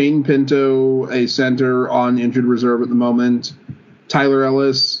got Shane Pinto, a center on injured reserve at the moment. Tyler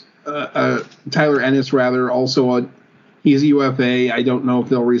Ennis, also he's a UFA. I don't know if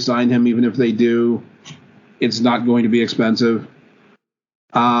they'll re-sign him. Even if they do, it's not going to be expensive.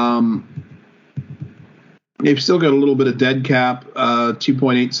 They've still got a little bit of dead cap,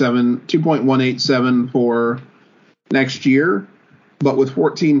 2.187 for next year, but with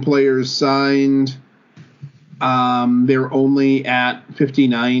 14 players signed, they're only at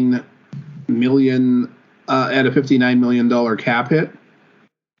 $59 million at a $59 million cap hit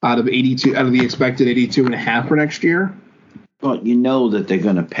out of the expected 82.5 for next year. Well, you know that they're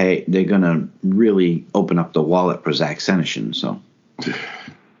going to pay. They're going to really open up the wallet for Zach Senyshyn. So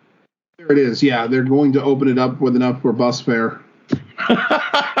there it is. Yeah, they're going to open it up with enough for bus fare.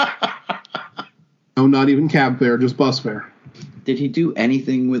 No, not even cab fare, just bus fare. Did he do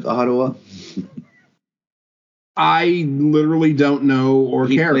anything with Ottawa? I literally don't know or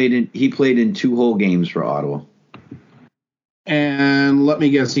care. He played in 2 whole games for Ottawa. And let me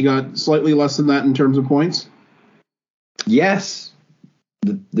guess, he got slightly less than that in terms of points? Yes.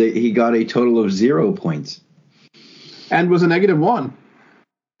 He got a total of 0 points. And was a -1.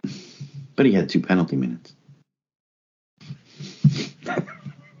 But he had 2 penalty minutes.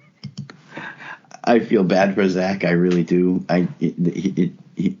 I feel bad for Zach. I really do.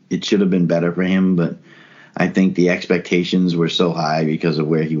 It should have been better for him, but I think the expectations were so high because of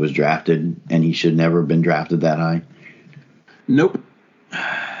where he was drafted, and he should never have been drafted that high. Nope.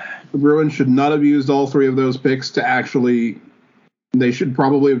 The Bruins should not have used all three of those picks to actually. They should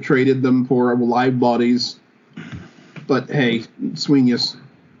probably have traded them for live bodies. But hey, swing-us.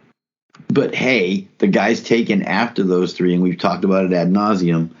 But hey, the guys taken after those three, and we've talked about it ad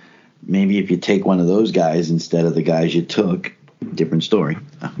nauseum. Maybe if you take one of those guys instead of the guys you took, different story.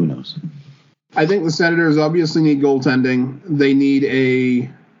 Who knows? I think the Senators obviously need goaltending. They need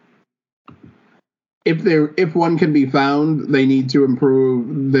if one can be found, they need to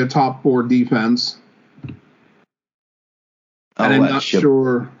improve their top four defense. And I'm not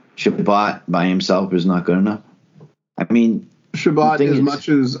sure. Shabbat by himself is not good enough. I mean, Shabbat, as much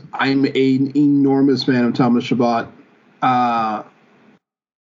as I'm an enormous fan of Thomas Shabbat,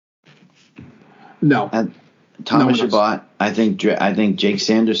 no. Thomas Shabbat, I think Jake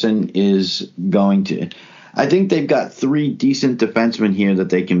Sanderson is going to. I think they've got three decent defensemen here that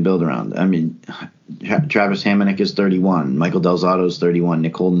they can build around. I mean, Travis Hamonic is 31, Michael Del Zotto is 31,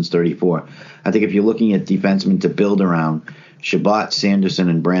 Nick Holden's 34. I think if you're looking at defensemen to build around, Shabbat, Sanderson,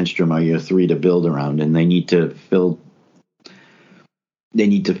 and Brandstrom are your three to build around, and they need to fill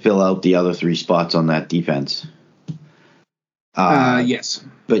out the other three spots on that defense. Yes.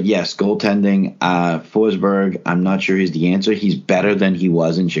 But yes, goaltending. Forsberg, I'm not sure he's the answer. He's better than he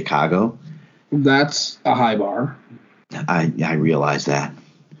was in Chicago. That's a high bar. I realize that.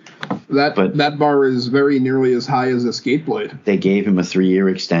 That bar is very nearly as high as a skate blade. They gave him a 3-year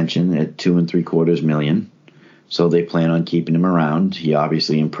extension at $2 3/4 million, so they plan on keeping him around. He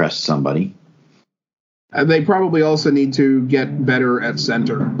obviously impressed somebody. They probably also need to get better at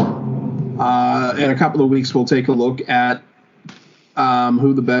center. In a couple of weeks, we'll take a look at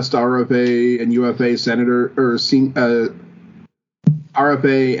who the best RFA and UFA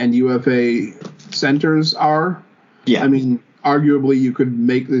RFA and UFA centers are. Yeah. I mean, arguably, you could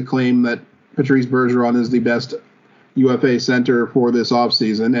make the claim that Patrice Bergeron is the best UFA center for this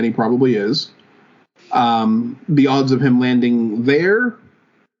offseason, and he probably is. The odds of him landing there?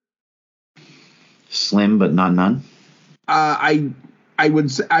 Slim, but not none. I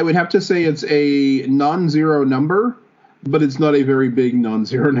would have to say it's a non-zero number, but it's not a very big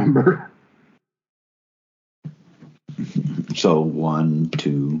non-zero number. So 1,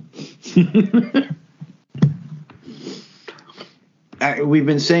 2. We've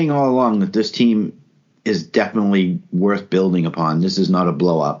been saying all along that this team is definitely worth building upon. This is not a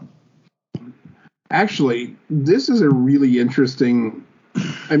blow up. Actually, this is a really interesting.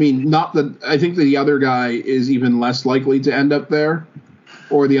 I mean, not that I think the other guy is even less likely to end up there,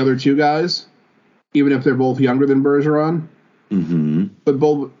 or the other two guys, even if they're both younger than Bergeron. Mm-hmm. But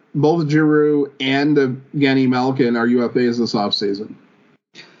both Giroux and Evgeny Malkin are UFAs this offseason.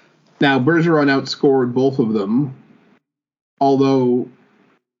 Now, Bergeron outscored both of them, although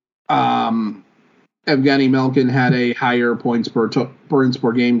Evgeny Malkin had a higher points per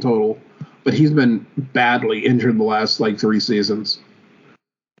game total, but he's been badly injured the last 3 seasons.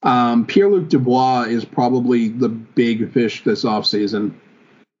 Pierre-Luc Dubois is probably the big fish this offseason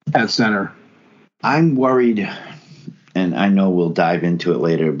at center. I'm worried, and I know we'll dive into it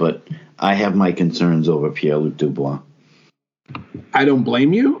later, but I have my concerns over Pierre-Luc Dubois. I don't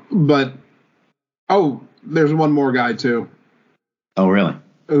blame you, but there's one more guy too. Oh, really?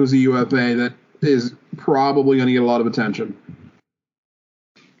 Who's a UFA that is probably going to get a lot of attention.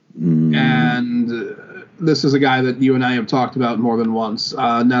 And this is a guy that you and I have talked about more than once,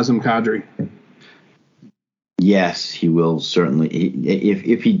 Nazem Kadri. Yes, he will certainly.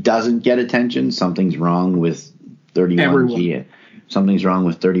 If he doesn't get attention, something's wrong with 31 Something's wrong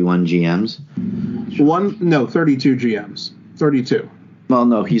with 31 GMs. 32 GMs. 32. Well,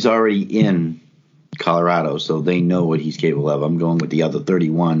 no, he's already in Colorado, so they know what he's capable of. I'm going with the other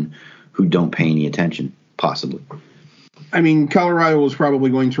 31 who don't pay any attention, possibly. I mean, Colorado was probably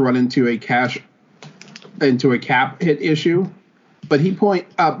going to run into a cap hit issue, but he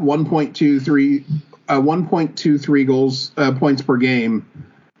up 1.23 goals points per game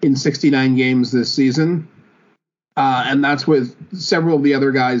in 69 games this season, and that's with several of the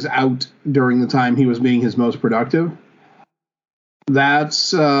other guys out during the time he was being his most productive.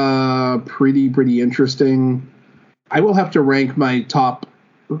 That's pretty interesting. I will have to rank my top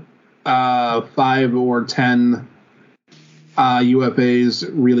 5 or 10 UFAs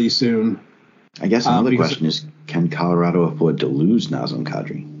really soon. I guess another question is, can Colorado afford to lose Nazem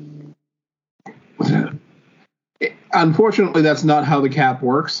Kadri? Unfortunately, that's not how the cap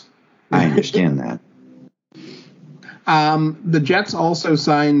works. I understand that. The Jets also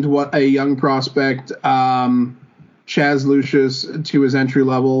signed a young prospect, Chaz Lucius, to his entry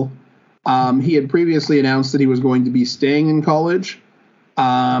level. He had previously announced that he was going to be staying in college,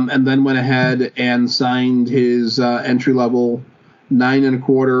 and then went ahead and signed his entry level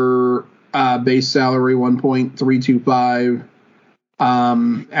 9.25 base salary, 1.325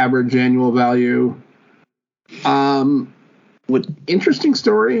 average annual value. What Interesting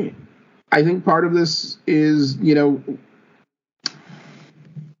story. I think part of this is, Winnipeg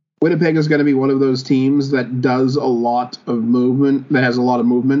is going to be one of those teams that does a lot of movement, that has a lot of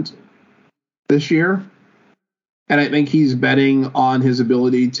movement this year. And I think he's betting on his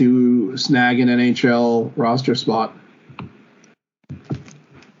ability to snag an NHL roster spot.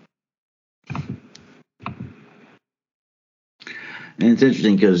 And it's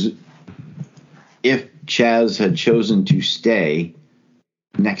interesting because if Chaz had chosen to stay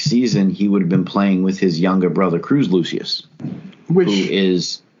next season, he would have been playing with his younger brother, Cruz Lucius, who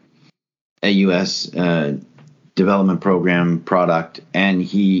is a U.S. development program product, and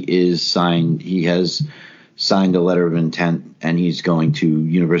he has signed a letter of intent, and he's going to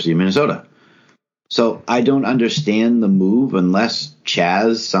University of Minnesota. So I don't understand the move unless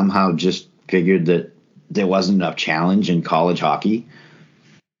Chaz somehow just figured that there wasn't enough challenge in college hockey.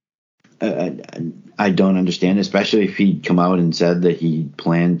 I don't understand, especially if he'd come out and said that he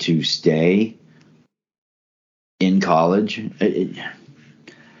planned to stay in college. It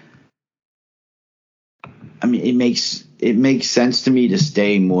makes sense to me to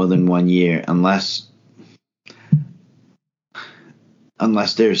stay more than 1 year unless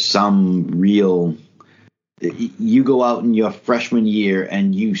there's some real. You go out in your freshman year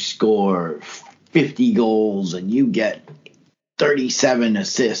and you score 50 goals and you get 37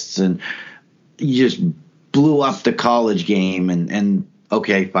 assists and you just blew up the college game and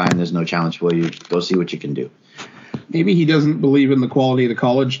okay, fine, there's no challenge for you. Go see what you can do. Maybe he doesn't believe in the quality of the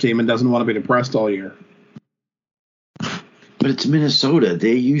college team and doesn't want to be depressed all year. But it's Minnesota.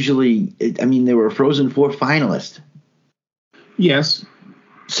 They were a Frozen Four finalist. Yes.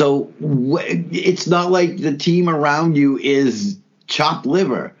 So it's not like the team around you is chopped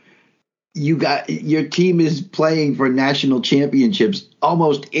liver. Your team is playing for national championships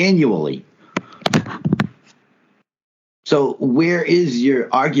almost annually. So where is your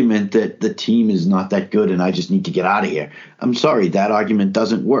argument that the team is not that good and I just need to get out of here? I'm sorry, that argument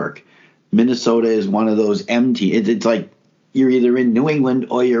doesn't work. Minnesota is one of those empty. It's like you're either in New England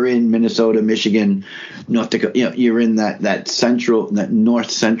or you're in Minnesota, Michigan, North Dakota. You're in that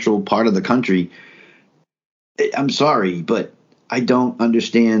north central part of the country. I'm sorry, but I don't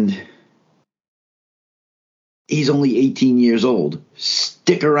understand. He's only 18 years old.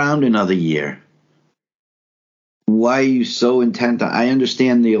 Stick around another year. Why are you so intent on? I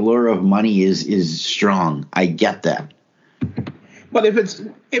understand the allure of money is strong. I get that. But if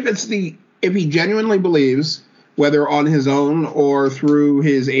he genuinely believes, whether on his own or through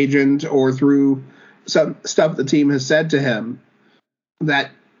his agent or through some stuff the team has said to him,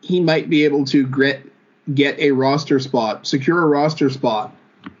 that he might be able to get a roster spot, secure a roster spot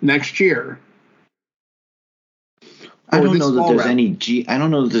next year. I don't know that there's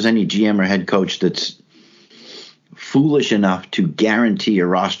any GM or head coach that's foolish enough to guarantee a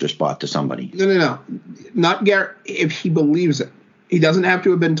roster spot to somebody. No. Not if he believes it. He doesn't have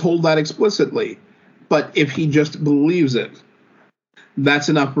to have been told that explicitly. But if he just believes it, that's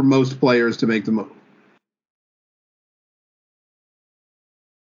enough for most players to make the move.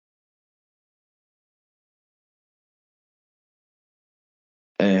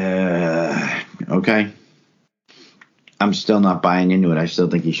 Okay. I'm still not buying into it. I still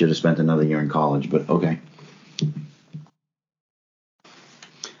think he should have spent another year in college, but okay.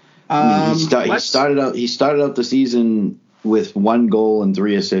 He started out the season with 1 goal and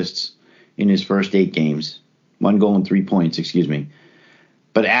 3 assists in his first 8 games. 1 goal and 3 points, excuse me.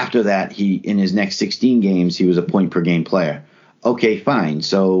 But after that, in his next 16 games, he was a point per game player. Okay, fine.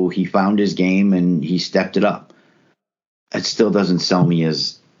 So he found his game and he stepped it up. It still doesn't sell me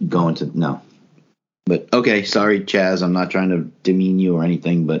as going to no. But okay, sorry, Chaz. I'm not trying to demean you or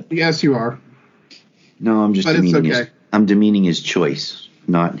anything, but yes, you are. No, I'm just demeaning. I'm demeaning his choice,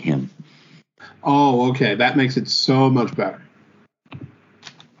 not him. Oh, okay. That makes it so much better.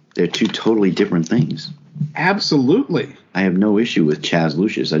 They're 2 totally different things. Absolutely. I have no issue with Chaz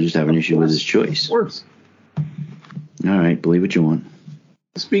Lucius. I just have an issue with his choice. Of course. All right, believe what you want.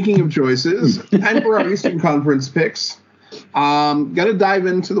 Speaking of choices, and for our Eastern Conference picks, gonna dive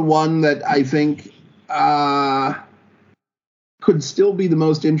into the one that I think could still be the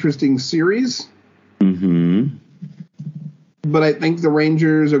most interesting series. Mm-hmm. But I think the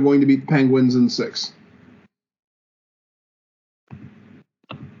Rangers are going to beat the Penguins in 6.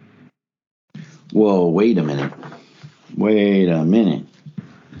 Whoa, wait a minute.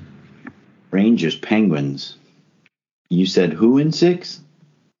 Rangers, Penguins. You said who in 6?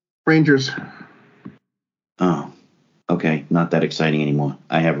 Rangers. Oh. Okay, not that exciting anymore.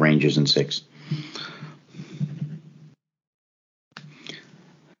 I have Rangers in 6.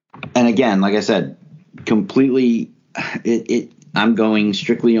 And again, like I said, completely, I'm going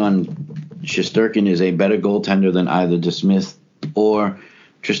strictly on Shesterkin is a better goaltender than either DeSmith or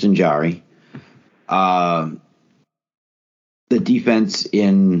Tristan Jarry. The defense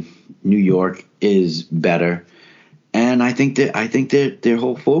in New York is better, and I think their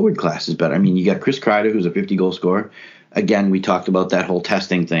whole forward class is better. I mean, you got Chris Kreider, who's a 50-goal scorer. Again, we talked about that whole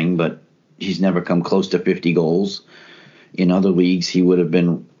testing thing, but he's never come close to 50 goals. In other leagues, he would have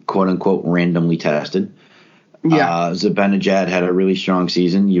been quote unquote randomly tested. Yeah. Zibanejad had a really strong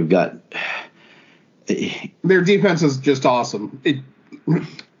season. You've got their defense is just awesome.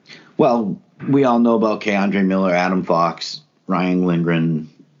 Well, we all know about K'Andre Miller, Adam Fox, Ryan Lindgren,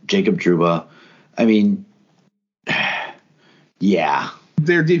 Jacob Trouba. I mean, yeah.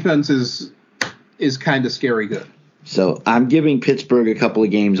 Their defense is kind of scary good. So I'm giving Pittsburgh a couple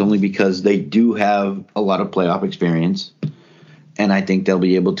of games only because they do have a lot of playoff experience. And I think they'll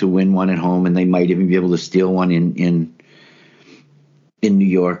be able to win one at home, and they might even be able to steal one in New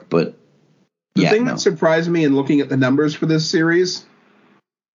York. But the thing that surprised me in looking at the numbers for this series,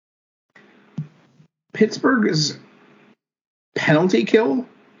 Pittsburgh's penalty kill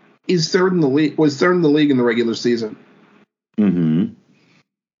was third in the league in the regular season. Mm-hmm.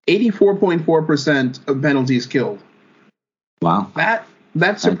 84.4% of penalties killed. Wow.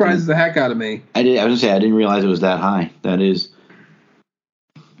 That surprised the heck out of me. I was gonna say I didn't realize it was that high. That is.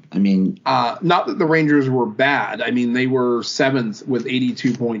 I mean, not that the Rangers were bad. I mean, they were 7th with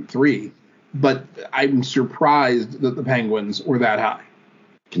 82.3, but I'm surprised that the Penguins were that high.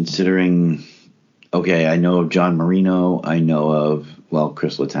 Considering, okay, I know of John Marino. I know of,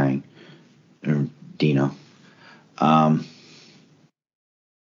 Chris Letang or Dino. But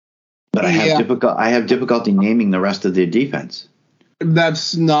I have difficulty naming the rest of their defense.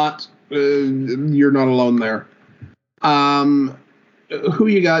 That's not. You're not alone there. Who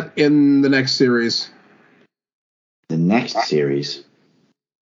you got in the next series? The next series?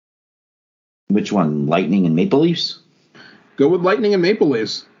 Which one? Lightning and Maple Leafs? Go with Lightning and Maple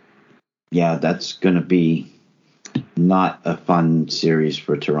Leafs. Yeah, that's going to be not a fun series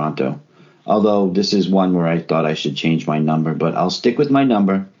for Toronto. Although this is one where I thought I should change my number, but I'll stick with my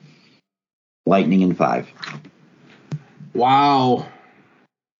number. Lightning in 5. Wow.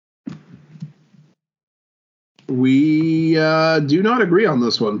 We do not agree on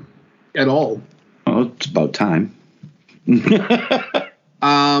this one at all. Oh, it's about time. When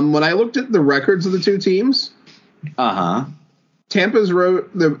I looked at the records of the two teams, Tampa's road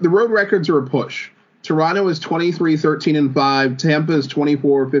records are a push. Toronto is 23-13-5. Tampa is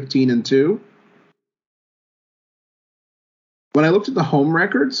 24-15-2. When I looked at the home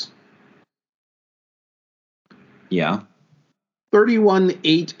records,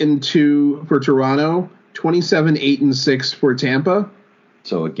 31-8-2 for Toronto, 27-8-6 for Tampa.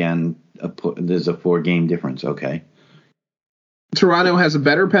 So again, there's a 4-game difference. Okay. Toronto has a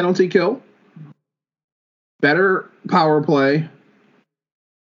better penalty kill, better power play,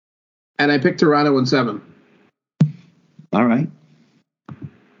 and I picked Toronto in 7. All right.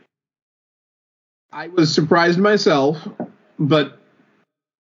 I was surprised myself, but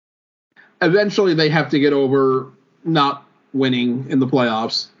eventually they have to get over not winning in the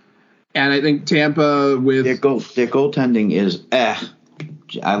playoffs. And I think Tampa with their goaltending is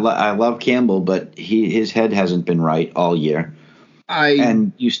I love Campbell, but his head hasn't been right all year.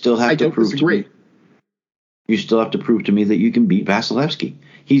 And you still have to prove to me. You still have to prove to me that you can beat Vasilevsky.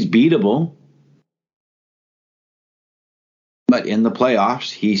 He's beatable, but in the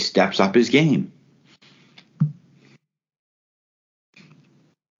playoffs, he steps up his game.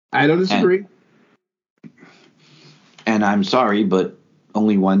 I don't disagree. And I'm sorry, but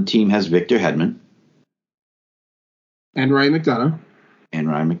only one team has Victor Hedman. And Ryan McDonough.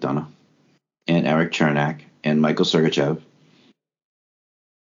 And Eric Chernak. And Michael Sergachev.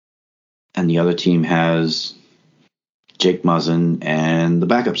 And the other team has Jake Muzzin and the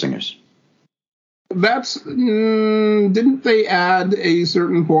backup singers. Didn't they add a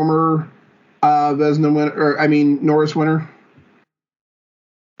certain former Vezina winner, Norris winner?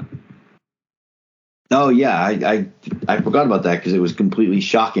 Oh, yeah, I forgot about that because it was completely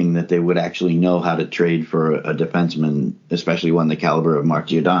shocking that they would actually know how to trade for a defenseman, especially one the caliber of Mark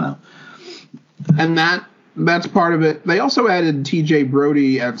Giordano. And that's part of it. They also added TJ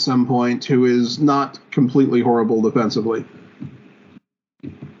Brody at some point, who is not completely horrible defensively.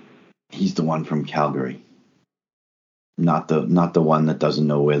 He's the one from Calgary. Not the one that doesn't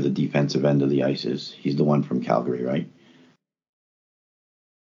know where the defensive end of the ice is. He's the one from Calgary, right?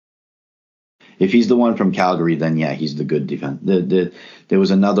 If he's the one from Calgary, then yeah, he's the good defense. There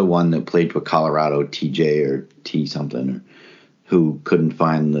was another one that played for Colorado, TJ or T something, who couldn't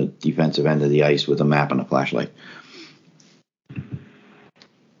find the defensive end of the ice with a map and a flashlight.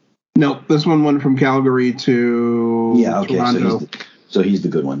 No, this one went from Calgary to Toronto. So he's the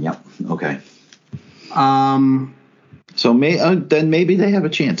good one. Yep. Okay. So then maybe they have a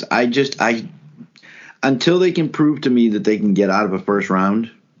chance. Until they can prove to me that they can get out of a first round.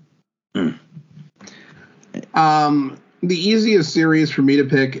 The easiest series for me to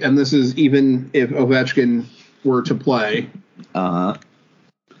pick, and this is even if Ovechkin were to play,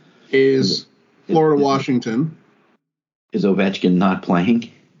 is Florida-Washington. Is Ovechkin not playing?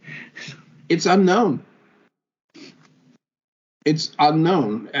 It's unknown.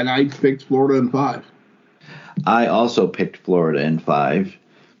 And I picked Florida in 5. I also picked Florida in 5.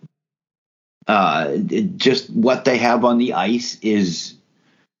 Just what they have on the ice is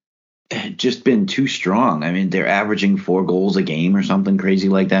just been too strong. I mean, they're averaging 4 goals a game or something crazy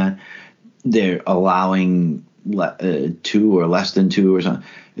like that. They're allowing 2 or less than 2 or something.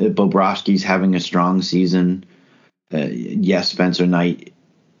 Bobrovsky's having a strong season. Yes, Spencer Knight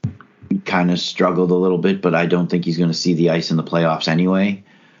kind of struggled a little bit, but I don't think he's going to see the ice in the playoffs anyway.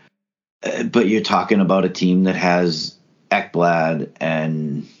 But you're talking about a team that has Ekblad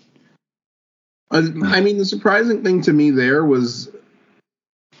and... I mean, the surprising thing to me there was,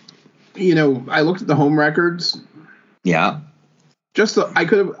 I looked at the home records. Yeah. I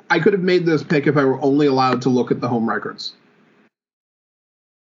could have made this pick if I were only allowed to look at the home records.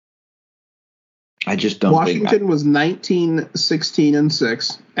 I just don't Washington was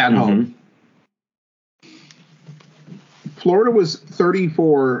 19-16-6 at home. Florida was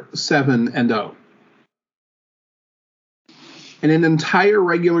 34-7-0. In an entire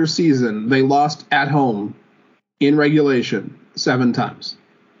regular season, they lost at home in regulation 7 times.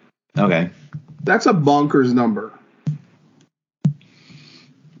 Okay. That's a bonkers number.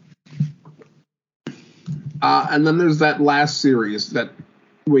 And then there's that last series that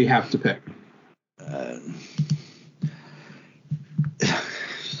we have to pick.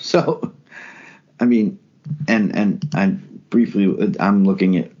 So, I mean, and I'm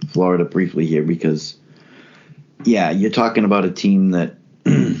looking at Florida briefly here because, yeah, you're talking about a team that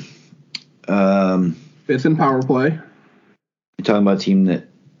 5th in power play. You're talking about a team that,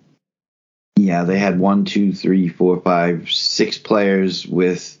 yeah, they had 1, 2, 3, 4, 5, 6 players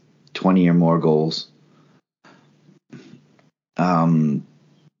with 20 or more goals.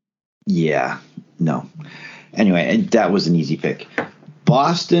 Yeah, no. Anyway, that was an easy pick.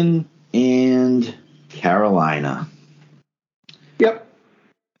 Boston and Carolina. Yep.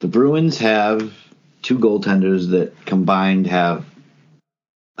 The Bruins have 2 goaltenders that combined have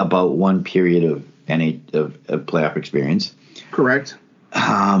about 1 period of playoff experience. Correct.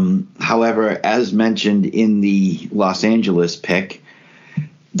 However, as mentioned in the Los Angeles pick,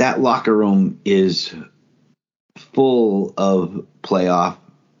 that locker room is full of playoff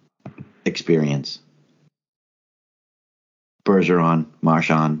experience. Bergeron,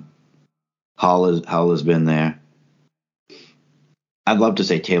 Marchand, Hall has been there. I'd love to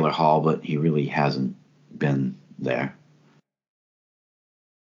say Taylor Hall, but he really hasn't been there.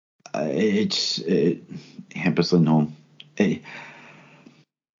 It's Hampus Lindholm.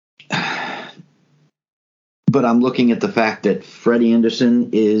 But I'm looking at the fact that Freddie Anderson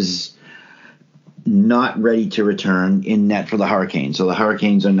is not ready to return in net for the Hurricanes. So the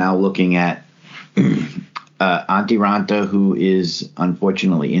Hurricanes are now looking at Antti Raanta, who is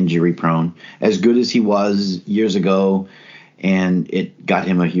unfortunately injury prone. As good as he was years ago, and it got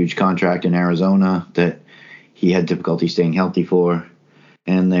him a huge contract in Arizona that he had difficulty staying healthy for.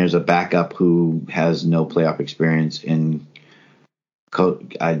 And there's a backup who has no playoff experience in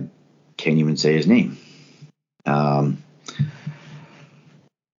I can't even say his name. I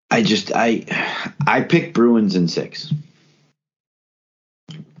picked Bruins in 6.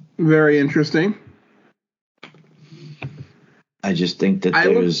 Very interesting. I just think that I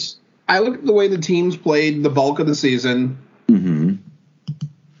look at the way the teams played the bulk of the season. Mm-hmm.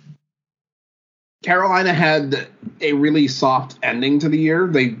 Carolina had a really soft ending to the year.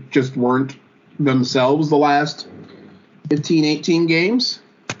 They just weren't themselves the last 15, 18 games.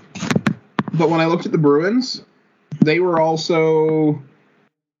 But when I looked at the Bruins, they were also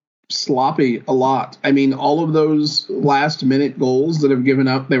sloppy a lot. I mean, all of those last-minute goals that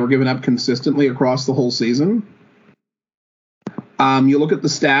they were given up consistently across the whole season. You look at the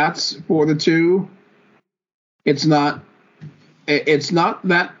stats for the two. It's not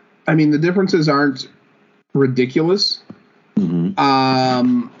that. I mean, the differences aren't ridiculous.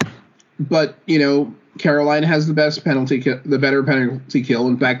 Mm-hmm. But Carolina has the better penalty kill.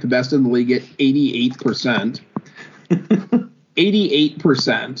 In fact, the best in the league at 88%.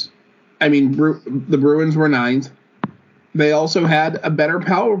 88%. I mean, the Bruins were ninth. They also had a better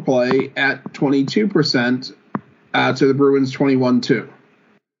power play at 22% to the Bruins 21-2.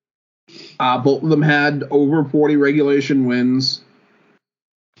 Both of them had over 40 regulation wins.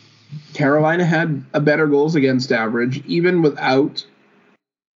 Carolina had a better goals against average, even without,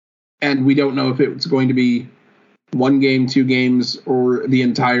 and we don't know if it's going to be 1 game, 2 games, or the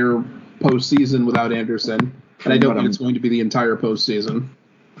entire postseason without Anderson. And I don't think it's going to be the entire postseason.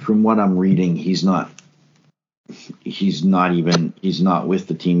 From what I'm reading, he's not with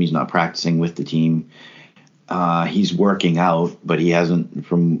the team. He's not practicing with the team. He's working out, but he hasn't,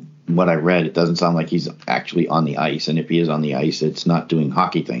 from what I read, it doesn't sound like he's actually on the ice. And if he is on the ice, it's not doing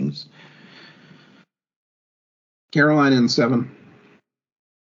hockey things. Carolina in 7.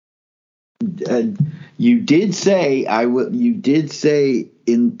 You did say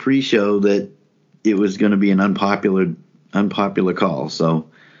in pre-show that it was going to be an unpopular call. So,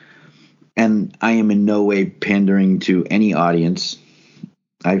 and I am in no way pandering to any audience.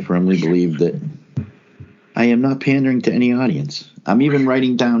 I firmly believe that I am not pandering to any audience. I'm even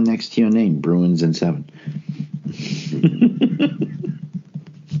writing down next to your name, Bruins in 7.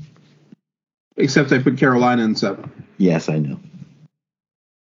 Except I put Carolina in 7. Yes, I know.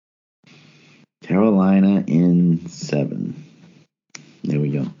 Carolina in 7. There we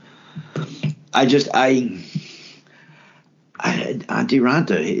go. Antti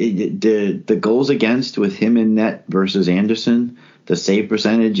Raanta, the goals against with him in net versus Anderson, the save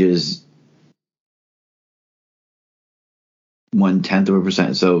percentage is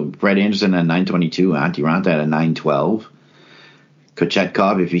 0.1%. So Fred Anderson at 922, Antti Raanta at a 912.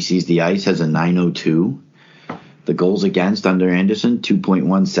 Kochetkov, if he sees the ice, has a 902. The goals against under Anderson,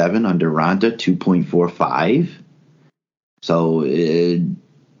 2.17. Under Raanta, 2.45. So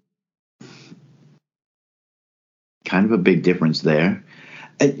kind of a big difference there.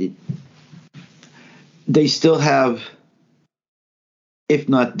 They still have, if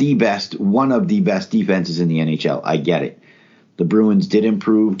not the best, one of the best defenses in the NHL. I get it. The Bruins did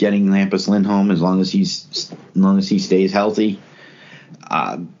improve getting Hampus Lindholm as long as he stays healthy.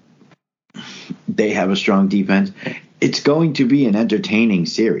 They have a strong defense. It's going to be an entertaining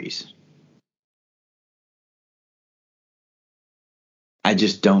series. I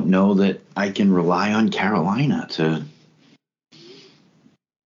just don't know that I can rely on Carolina to.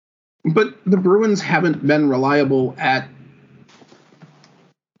 But the Bruins haven't been reliable at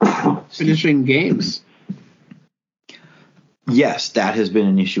finishing games. Yes, that has been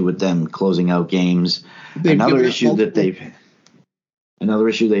an issue with them closing out games. Another issue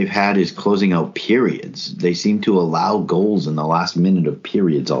they've had is closing out periods. They seem to allow goals in the last minute of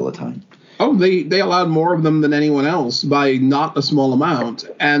periods all the time. Oh, they allowed more of them than anyone else by not a small amount,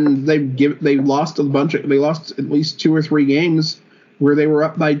 and they lost a bunch. They lost at least 2 or 3 games where they were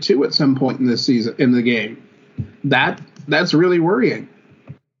up by 2 at some point in this season in the game. That's really worrying.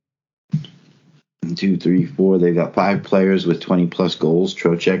 1, 2, 3, 4. They've got 5 players with 20+ goals: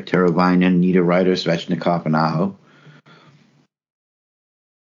 Trocheck, Teravainen, Niederreiter, Svechnikov, and Aho.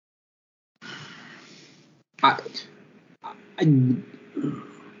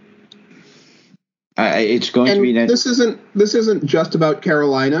 It's going to be that this isn't just about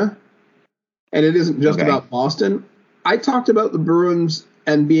Carolina, and it isn't just about Boston. I talked about the Bruins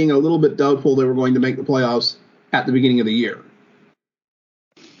and being a little bit doubtful they were going to make the playoffs at the beginning of the year.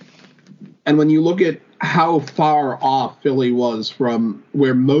 And when you look at how far off Philly was from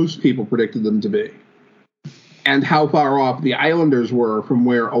where most people predicted them to be, and how far off the Islanders were from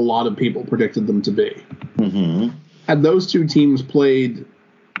where a lot of people predicted them to be, had those two teams played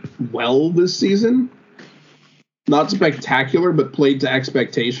well this season, not spectacular, but played to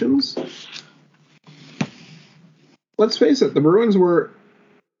expectations, let's face it, the Bruins were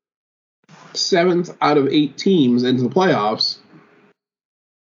 7th out of 8 teams into the playoffs.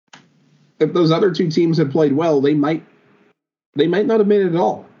 If those other 2 teams had played well, they might not have made it at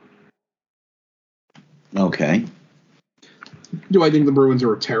all. Okay. Do I think the Bruins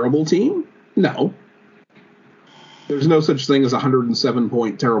are a terrible team? No. There's no such thing as a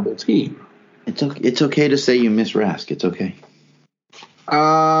 107-point terrible team. It's okay to say you miss Rask. It's okay.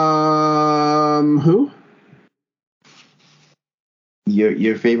 Who?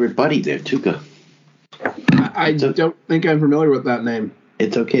 Your favorite buddy there, Tuukka. I don't think I'm familiar with that name.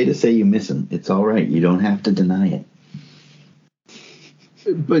 It's okay to say you miss him. It's all right. You don't have to deny it.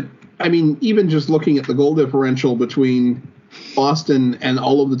 But, I mean, even just looking at the goal differential between Boston and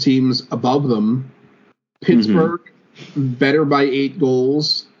all of the teams above them, Pittsburgh, better by 8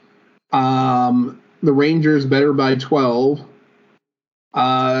 goals. The Rangers better by 12.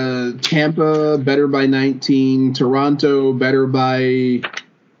 Tampa better by 19. Toronto better by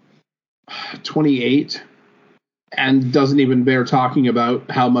 28. And doesn't even bear talking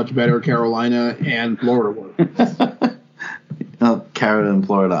about how much better Carolina and Florida were. Oh, Carolina and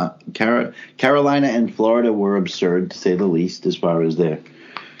Florida. Carolina and Florida were absurd, to say the least, as far as their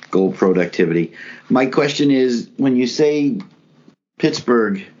goal productivity. My question is, when you say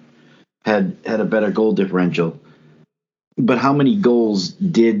Pittsburgh had a better goal differential, but how many goals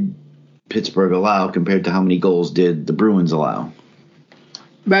did Pittsburgh allow compared to how many goals did the Bruins allow?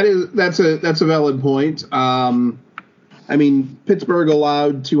 That's a valid point. I mean, Pittsburgh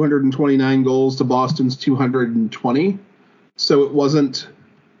allowed 229 goals to Boston's 220, so it wasn't.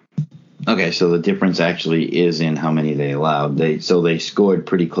 Okay, so the difference actually is in how many they allowed. They scored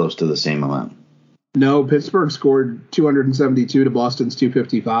pretty close to the same amount. No, Pittsburgh scored 272 to Boston's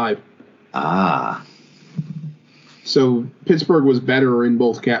 255. Ah. So Pittsburgh was better in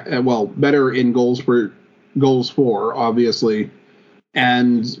both better in goals for, obviously,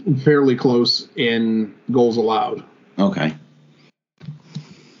 and fairly close in goals allowed. Okay.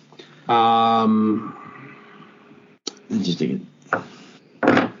 Interesting.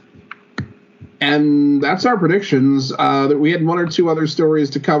 And that's our predictions. That we had one or two other stories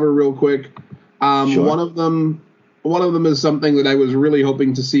to cover real quick. Sure. One of them is something that I was really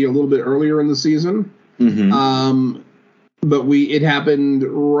hoping to see a little bit earlier in the season. Mm-hmm. But it happened.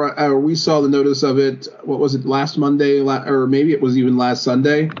 We saw the notice of it. What was it? Last Monday, or maybe it was even last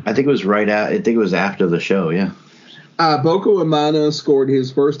Sunday. I think it was I think it was after the show. Yeah. Boko Imana scored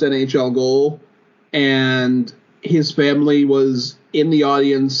his first NHL goal, and his family was in the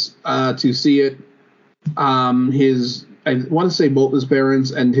audience to see it. I want to say both his parents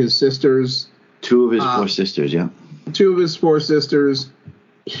and his sisters. Two of his four sisters, yeah. Two of his four sisters.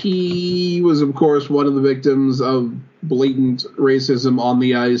 He was, of course, one of the victims of blatant racism on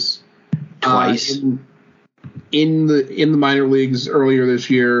the ice. Twice. In the minor leagues earlier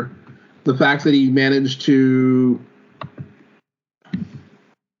this year. The fact that he managed to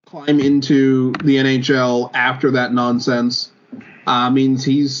climb into the NHL after that nonsense means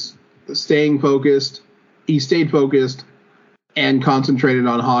he's staying focused. He stayed focused and concentrated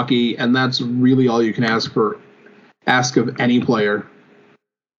on hockey, and that's really all you can ask of any player.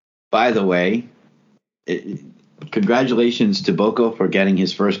 By the way, congratulations to Boko for getting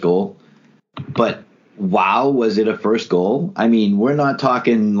his first goal. But wow, was it a first goal? I mean, we're not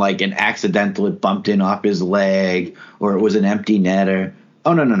talking like an accidental, it bumped in off his leg, or it was an empty netter.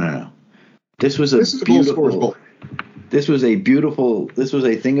 Oh, no. This was a beautiful goal. This was a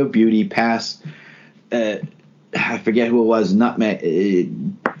thing of beauty pass. I forget who it was,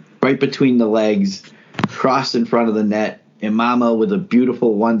 right between the legs, crossed in front of the net. Imama with a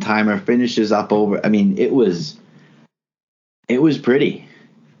beautiful one-timer finishes up over. I mean, it was pretty.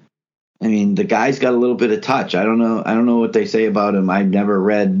 I mean, the guy's got a little bit of touch. I don't know what they say about him. I've never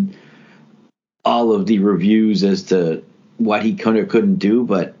read all of the reviews as to what he could or couldn't do,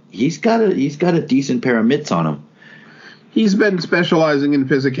 but he's got a decent pair of mitts on him. He's been specializing in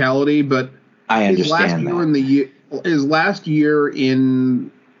physicality, but I understand his last year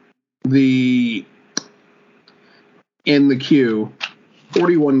in the queue,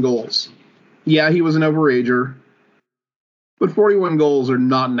 41 goals. Yeah, he was an overager, but 41 goals are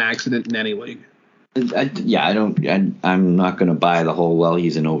not an accident in any league. I'm not going to buy the whole,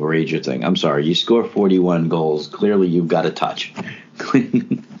 he's an overager thing. I'm sorry. You score 41 goals. Clearly you've got a touch.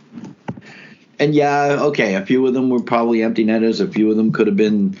 And yeah, okay, a few of them were probably empty netters. A few of them could have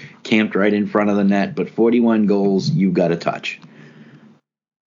been camped right in front of the net. But 41 goals, you've got a touch.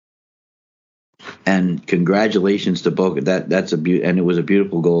 And congratulations to Boca. That's and it was a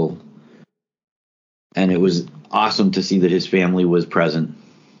beautiful goal. And it was awesome to see that his family was present.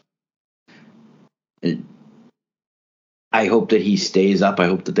 I hope that he stays up. I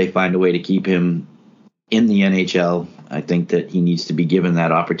hope that they find a way to keep him in the NHL. I think that he needs to be given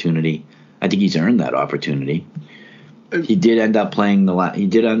that opportunity. I think he's earned that opportunity. He did end up playing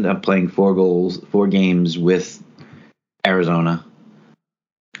 4 games with Arizona.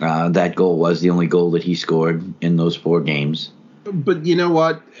 That goal was the only goal that he scored in those 4 games. But you know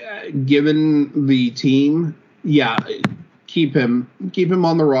what? Given the team, yeah, keep him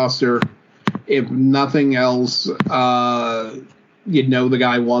on the roster. If nothing else, the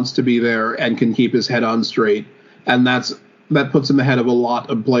guy wants to be there and can keep his head on straight, and that puts him ahead of a lot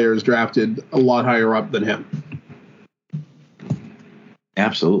of players drafted a lot higher up than him.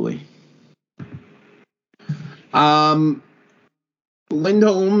 Absolutely.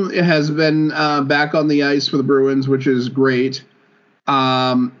 Lindholm has been back on the ice for the Bruins, which is great.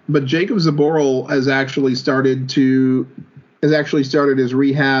 But Jacob Zaboral has actually started his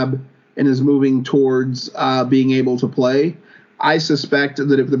rehab and is moving towards being able to play. I suspect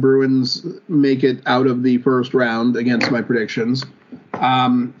that if the Bruins make it out of the first round against my predictions,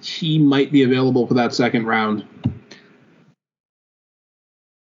 he might be available for that second round.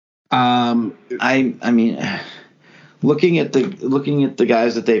 I mean, looking at the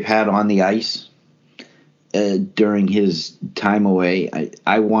guys that they've had on the ice during his time away,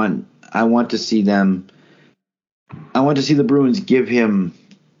 I want to see them. I want to see the Bruins give him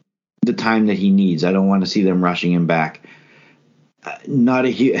the time that he needs. I don't want to see them rushing him back. Not a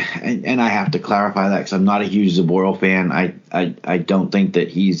huge, and I have to clarify that because I'm not a huge Zaboral fan. I don't think that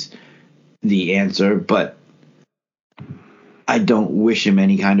he's the answer, but I don't wish him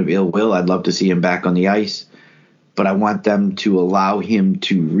any kind of ill will. I'd love to see him back on the ice, but I want them to allow him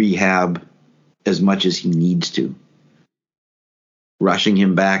to rehab as much as he needs to. Rushing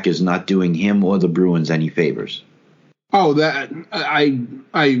him back is not doing him or the Bruins any favors. Oh, that I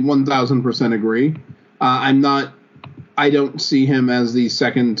 1000% agree. I don't see him as the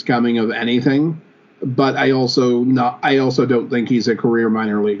second coming of anything, but I also don't think he's a career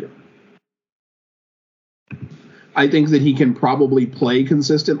minor leaguer. I think that he can probably play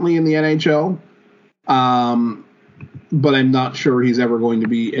consistently in the NHL, but I'm not sure he's ever going to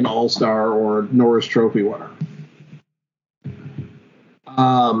be an all-star or Norris Trophy winner.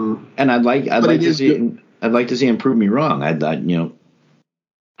 And I'd like to see him prove me wrong.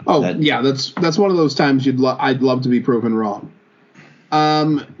 That's one of those times I'd love to be proven wrong.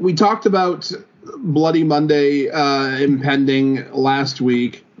 We talked about Bloody Monday impending last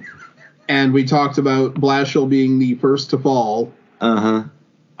week, and we talked about Blashill being the first to fall. In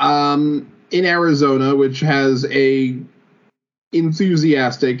Arizona, which has a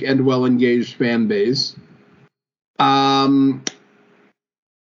enthusiastic and well-engaged fan base.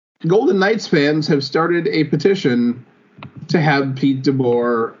 Golden Knights fans have started a petition to have Pete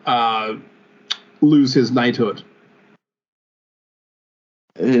DeBoer lose his knighthood.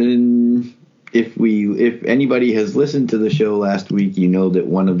 And if anybody has listened to the show last week, you know that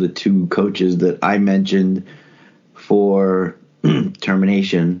one of the two coaches that I mentioned for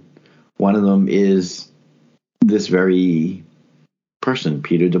termination, one of them is this very person,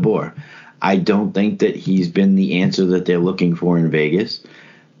 Peter DeBoer. I don't think that he's been the answer that they're looking for in Vegas.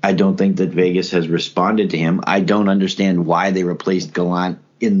 I don't think that Vegas has responded to him. I don't understand why they replaced Gallant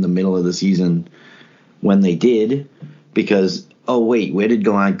in the middle of the season when they did, because, oh, wait, where did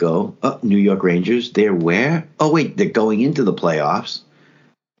Gallant go? Oh, New York Rangers. They're where? Oh, wait, they're going into the playoffs.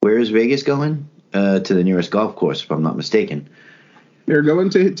 Where is Vegas going? To the nearest golf course, if I'm not mistaken. They're going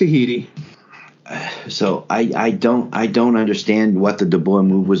to Tahiti. So I don't understand what the DeBoer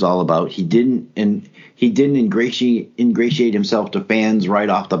move was all about. He didn't ingratiate himself to fans right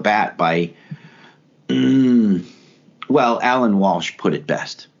off the bat by, Alan Walsh put it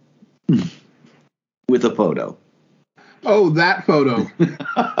best with a photo. Oh, that photo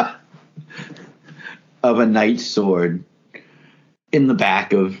of a knight's sword in the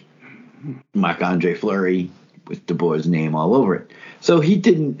back of Marc-Andre Fleury with DeBoer's name all over it. So he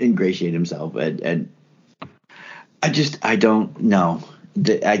didn't ingratiate himself, and I don't know.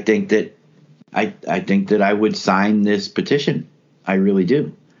 I think that I would sign this petition. I really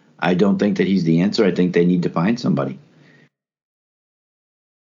do. I don't think that he's the answer. I think they need to find somebody.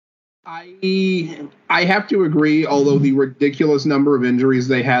 I have to agree, although the ridiculous number of injuries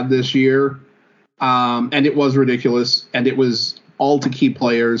they had this year, and it was ridiculous, and it was all to key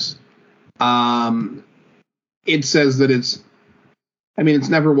players. It says that it's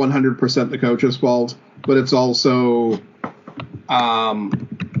never 100% the coach's fault, but it's also, I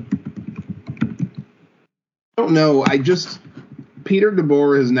don't know. Peter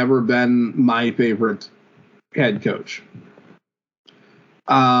DeBoer has never been my favorite head coach.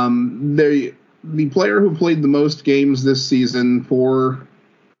 The player who played the most games this season for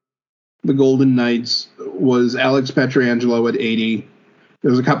the Golden Knights was Alex Pietrangelo at 80. There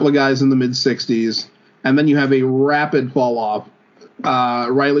was a couple of guys in the mid-60s, and then you have a rapid fall-off.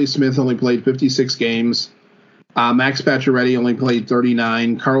 Riley Smith only played 56 games. Max Pacioretty only played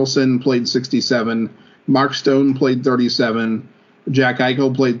 39. Carlson played 67. Mark Stone played 37. Jack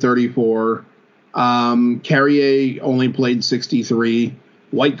Eichel played 34. Carrier only played 63.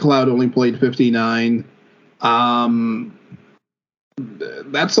 White Cloud only played 59.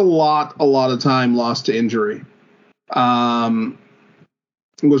 That's a lot of time lost to injury.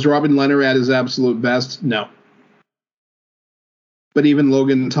 Was Robin Lehner at his absolute best? No. But even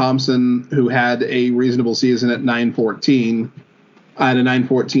Logan Thompson, who had a reasonable season at .914, had a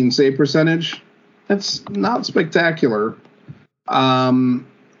 .914 save percentage. That's not spectacular.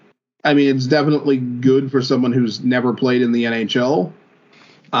 I mean, it's definitely good for someone who's never played in the NHL,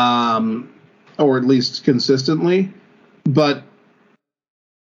 or at least consistently. But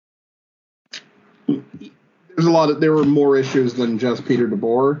there were more issues than just Peter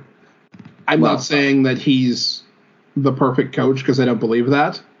DeBoer. I'm not saying that he's the perfect coach because I don't believe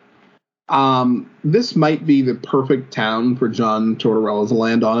that. This might be the perfect town for John Tortorella to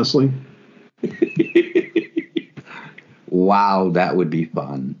land, honestly. Wow, that would be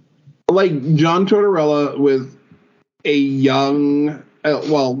fun. Like John Tortorella with a young,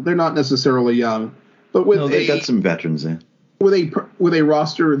 well, they're not necessarily young, but they got some veterans there. With a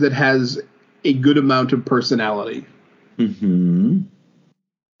roster that has a good amount of personality. Mm-hmm.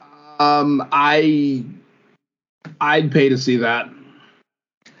 I'd pay to see that.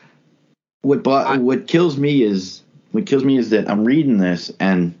 What kills me is that I'm reading this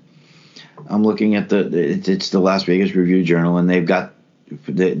and I'm looking at it's the Las Vegas Review-Journal, and they've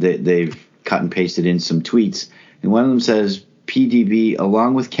cut and pasted in some tweets, and one of them says PDB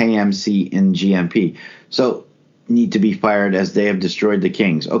along with KMC and GMP need to be fired as they have destroyed the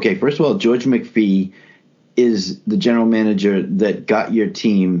Kings. Okay, first of all, George McPhee is the general manager that got your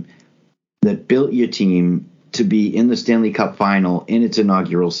team, that built your team to be in the Stanley Cup final in its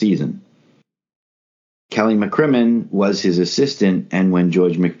inaugural season. Kelly McCrimmon was his assistant, and when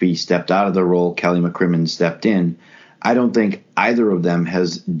George McPhee stepped out of the role, Kelly McCrimmon stepped in. I don't think either of them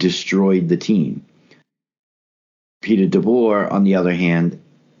has destroyed the team. Peter DeBoer, on the other hand,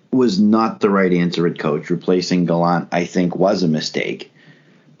 was not the right answer at coach. Replacing Gallant, I think, was a mistake.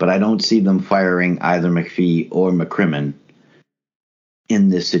 But I don't see them firing either McPhee or McCrimmon in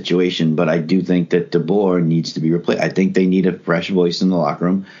this situation. But I do think that DeBoer needs to be replaced. I think they need a fresh voice in the locker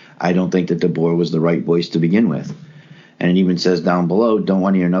room. I don't think that DeBoer was the right voice to begin with. And it even says down below, don't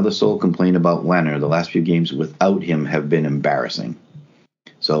want to hear another soul complain about Leonard. The last few games without him have been embarrassing.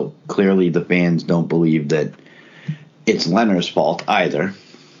 So clearly the fans don't believe that it's Leonard's fault either.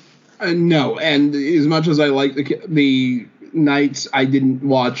 No, and as much as I like the Knights, I didn't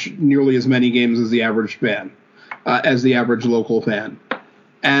watch nearly as many games as the average fan, as the average local fan.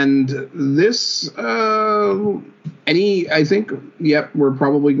 And this, I think, we're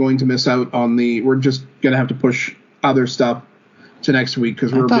probably going to miss out on we're just going to have to push other stuff to next week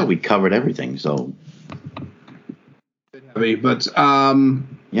because I thought we covered everything, so. Heavy, but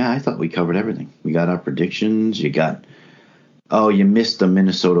yeah, I thought we covered everything. We got our predictions. You missed the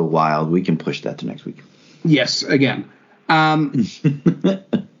Minnesota Wild. We can push that to next week. Yes, again.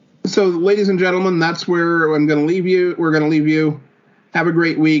 So, ladies and gentlemen, that's where I'm going to leave you. We're going to leave you. Have a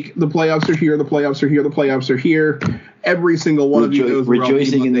great week. The playoffs are here. The playoffs are here. The playoffs are here. Every single one of you knows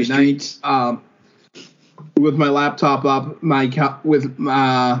rejoicing in the streets. With my laptop up, with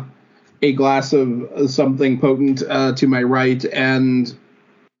a glass of something potent to my right, and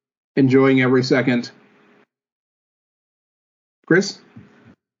enjoying every second. Chris?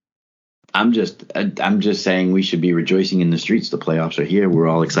 I'm just saying we should be rejoicing in the streets. The playoffs are here. We're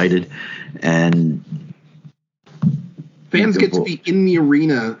all excited, and fans get to be in the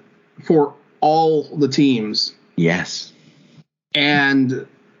arena for all the teams. Yes. And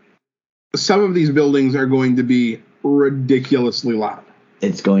some of these buildings are going to be ridiculously loud.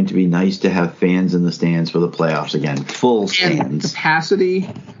 It's going to be nice to have fans in the stands for the playoffs again. Full stands.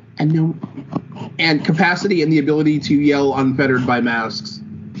 And capacity and the ability to yell unfettered by masks.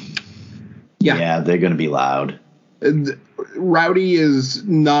 Yeah, they're going to be loud. Rowdy is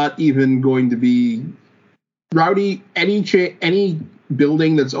not even going to be rowdy. Any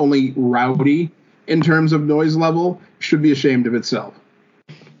building that's only rowdy in terms of noise level should be ashamed of itself.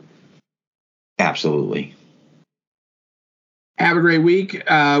 Absolutely. Have a great week.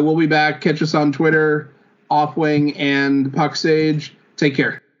 We'll be back. Catch us on Twitter, Offwing, and Puck Sage. Take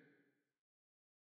care.